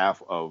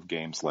behalf of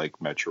games like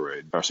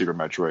Metroid or Super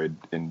Metroid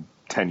in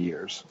 10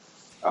 years.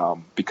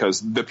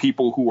 Because the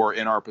people who are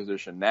in our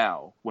position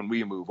now, when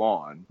we move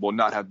on, will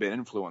not have been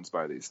influenced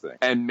by these things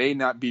and may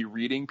not be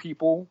reading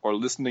people or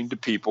listening to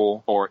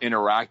people or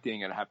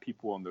interacting and have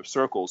people in their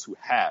circles who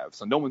have.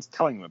 So no one's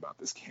telling them about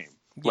this game.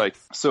 Yes.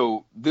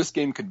 So this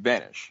game could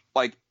vanish.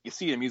 You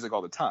see it in music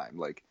all the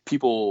time.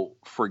 People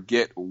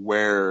forget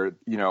where,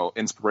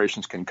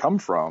 inspirations can come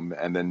from.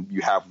 And then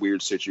you have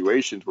weird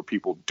situations where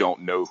people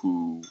don't know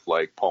who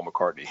Paul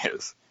McCartney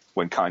is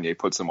when Kanye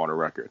puts him on a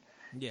record.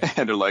 Yeah.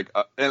 And they're like,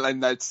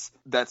 and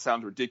that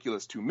sounds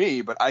ridiculous to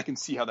me, but I can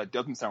see how that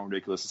doesn't sound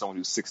ridiculous to someone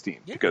who's 16.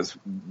 Yeah. Because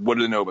what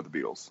do they know about the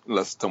Beatles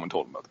unless someone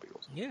told them about the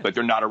Beatles? Yeah.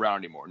 They're not around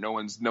anymore. No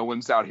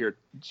one's out here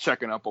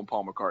checking up on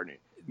Paul McCartney.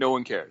 No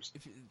one cares.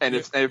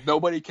 If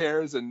nobody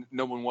cares, then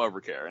no one will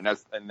ever care. And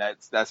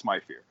that's my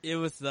fear. It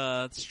was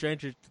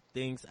Stranger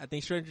Things. I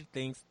think Stranger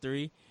Things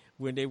 3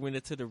 when they went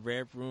into the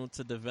Red Room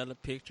to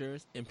develop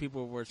pictures, and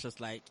people were just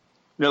like.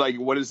 They're like,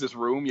 what is this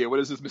room? Yeah, what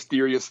is this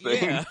mysterious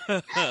thing?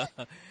 Yeah.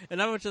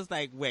 And I was just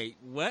like, wait,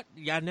 what?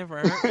 Y'all never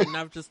heard? And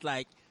I was just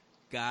like,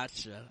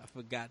 gotcha. I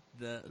forgot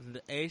the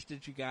age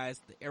that you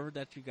guys, the era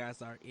that you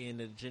guys are in,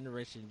 the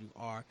generation you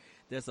are.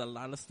 There's a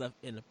lot of stuff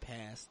in the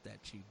past that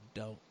you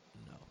don't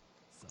know.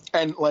 So.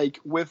 And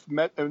with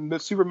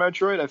Super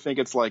Metroid, I think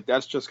it's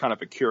that's just kind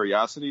of a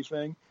curiosity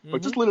thing.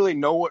 But just literally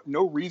no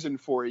reason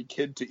for a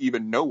kid to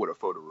even know what a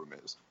photo room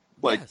is.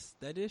 Yes,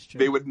 that is true.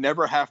 They would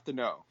never have to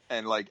know.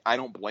 And, I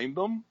don't blame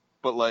them,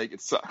 but, it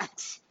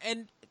sucks.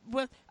 And,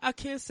 I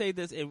can't say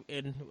this,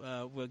 and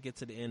we'll get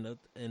to the end of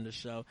the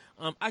show.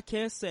 I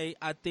can't say,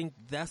 I think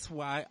that's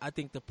why I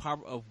think the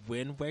power of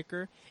Wind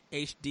Waker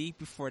HD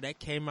before that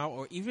came out,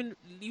 or even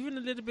a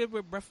little bit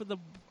with Breath of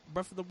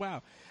the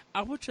Wild,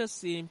 I was just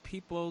seeing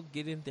people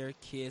getting their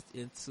kids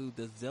into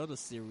the Zelda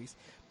series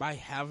by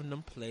having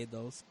them play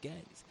those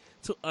games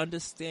to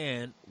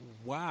understand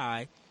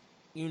why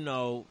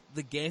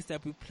the games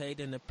that we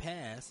played in the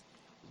past,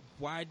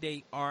 why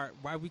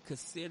we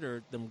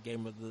consider them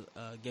game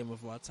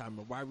of all time,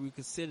 or why we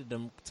consider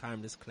them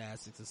timeless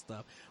classics and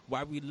stuff.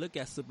 Why we look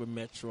at Super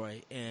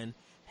Metroid and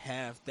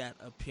have that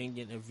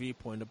opinion and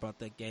viewpoint about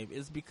that game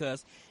is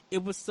because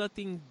it was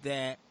something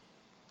that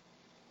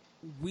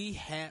we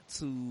had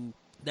to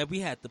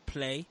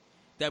play,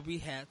 that we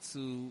had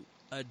to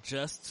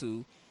adjust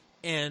to,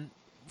 and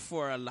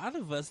for a lot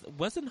of us,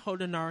 wasn't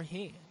holding our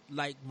hand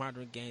like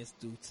modern games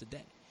do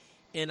today.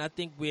 And I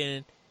think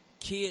when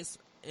kids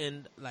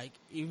and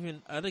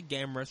even other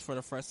gamers for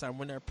the first time,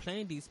 when they're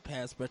playing these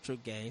past retro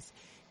games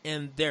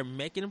and they're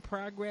making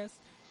progress,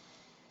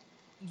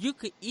 you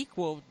could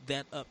equal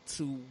that up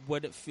to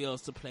what it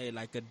feels to play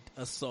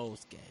a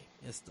Souls game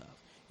and stuff.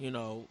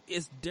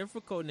 It's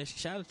difficult and it's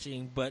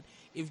challenging, but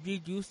if you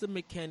use the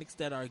mechanics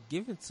that are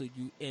given to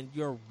you and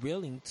you're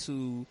willing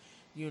to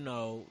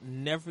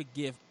never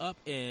give up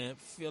and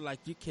feel like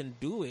you can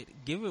do it,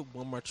 give it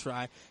one more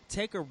try,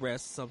 take a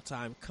rest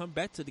sometime, come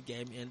back to the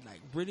game and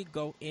really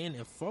go in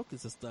and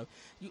focus and stuff,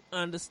 you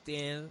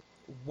understand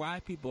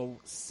why people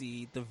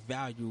see the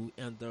value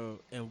and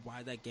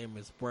why that game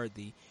is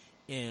worthy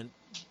and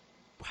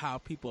how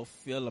people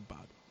feel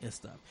about it. and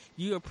stuff.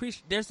 You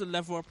appreciate. There's a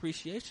level of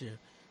appreciation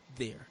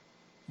there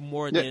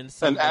more Yeah, than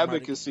some and of the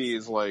advocacy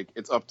is like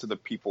it's up to the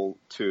people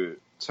to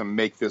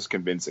make this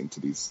convincing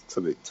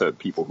to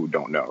people who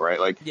don't know, right?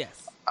 Like,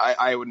 yes.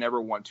 I would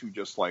never want to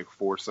just like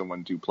force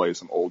someone to play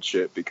some old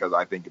shit because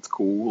I think it's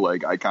cool.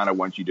 Like, I kind of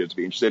want you to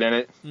be interested in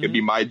it. It'd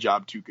be my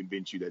job to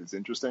convince you that it's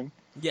interesting.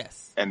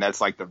 Yes. And that's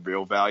like the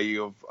real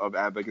value of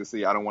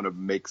advocacy. I don't want to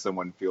make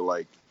someone feel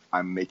like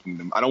I'm making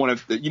them. I don't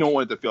want to. You don't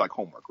want it to feel like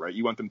homework, right?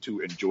 You want them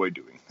to enjoy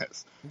doing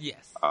this.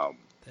 Yes.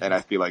 And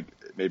I feel like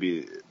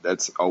maybe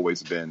that's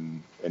always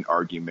been an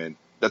argument.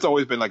 That's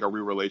always been like a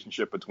real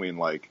relationship between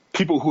like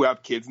people who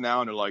have kids now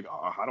and they're like,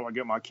 oh, how do I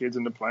get my kids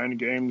into playing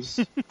games?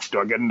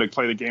 Do I get them to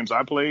play the games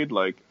I played?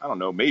 Like, I don't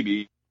know,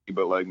 maybe,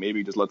 but like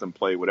maybe just let them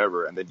play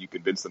whatever, and then you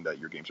convince them that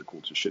your games are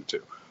cool to shit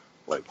too.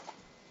 Like,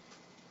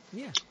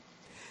 yeah.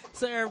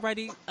 So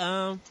everybody,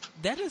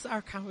 that is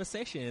our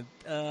conversation.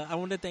 I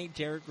want to thank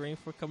Jared Green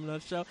for coming on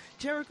the show.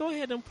 Jared, go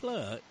ahead and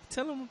plug.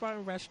 Tell them about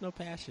Irrational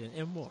Passion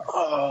and more.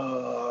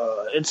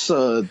 It's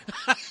a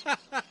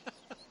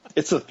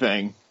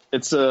thing.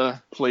 It's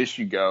a place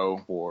you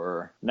go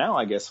for. Now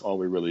I guess all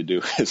we really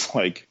do is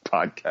like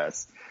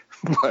podcasts,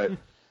 but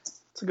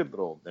it's a good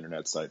little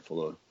internet site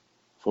full of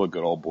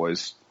good old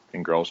boys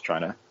and girls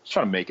trying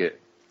to make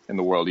it in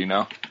the world. You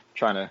know,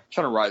 trying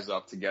to rise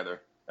up together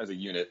as a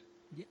unit.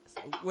 Yes.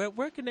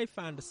 Where can they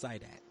find the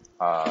site at?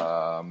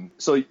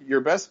 So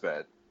your best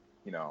bet,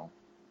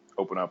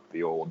 open up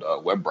the old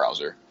web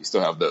browser. You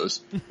still have those.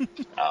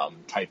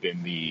 Type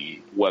in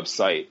the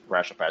website,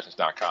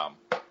 rationalpassions.com.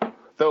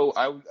 Though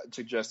I would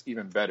suggest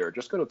even better,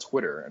 just go to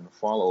Twitter and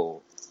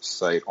follow the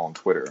site on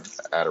Twitter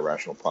at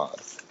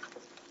 @IrrationalPod.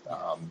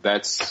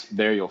 That's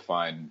there you'll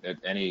find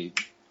any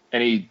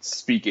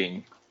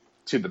speaking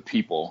to the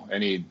people,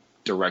 any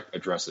direct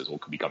addresses will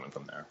be coming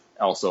from there.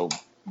 Also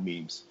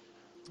memes.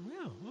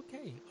 Wow,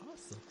 okay,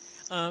 awesome.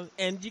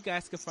 And you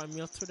guys can find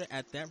me on Twitter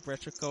at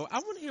 @BretroCode. I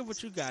want to hear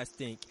what you guys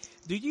think.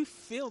 Do you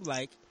feel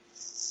like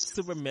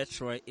Super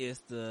Metroid is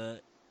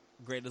the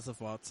greatest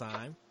of all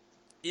time?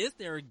 Is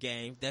there a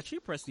game that you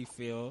personally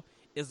feel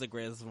is the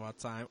greatest of all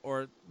time,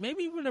 or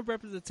maybe even a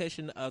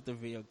representation of the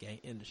video game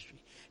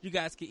industry? You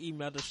guys can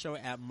email the show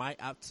at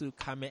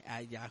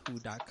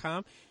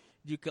myop2comment@yahoo.com.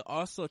 You can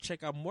also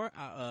check out more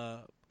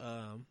of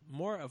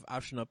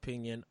Optional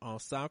Opinion on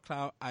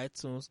SoundCloud,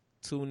 iTunes,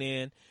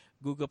 TuneIn,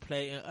 Google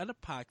Play, and other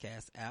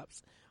podcast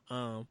apps.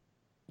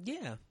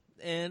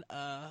 And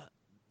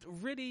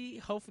really,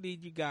 hopefully,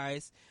 you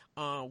guys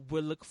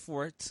will look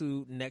forward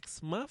to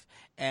next month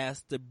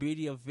as the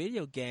Beauty of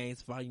Video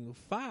Games Volume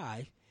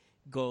 5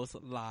 goes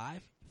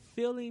live.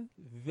 Feeling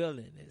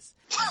villainous.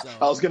 So,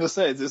 I was gonna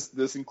say, does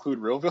this include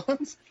real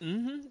villains?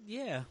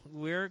 Yeah,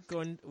 we're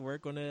gonna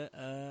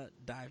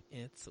dive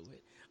into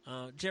it.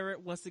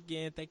 Jared, once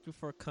again, thank you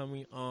for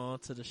coming on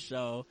to the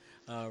show.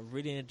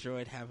 Really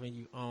enjoyed having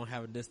you on,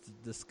 having this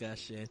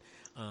discussion.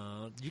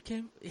 You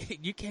came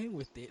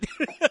with it.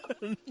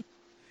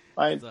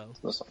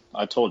 Listen,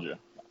 I told you,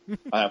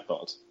 I have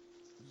thoughts.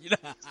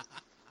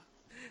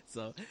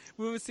 So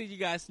we will see you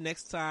guys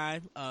next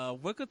time.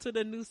 Welcome to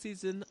the new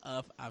season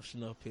of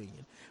Optional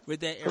Opinion. With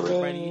that,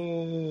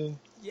 everybody,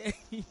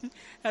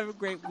 have a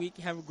great week,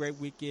 have a great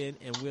weekend,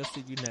 and we'll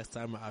see you next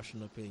time on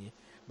Optional Opinion.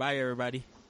 Bye, everybody.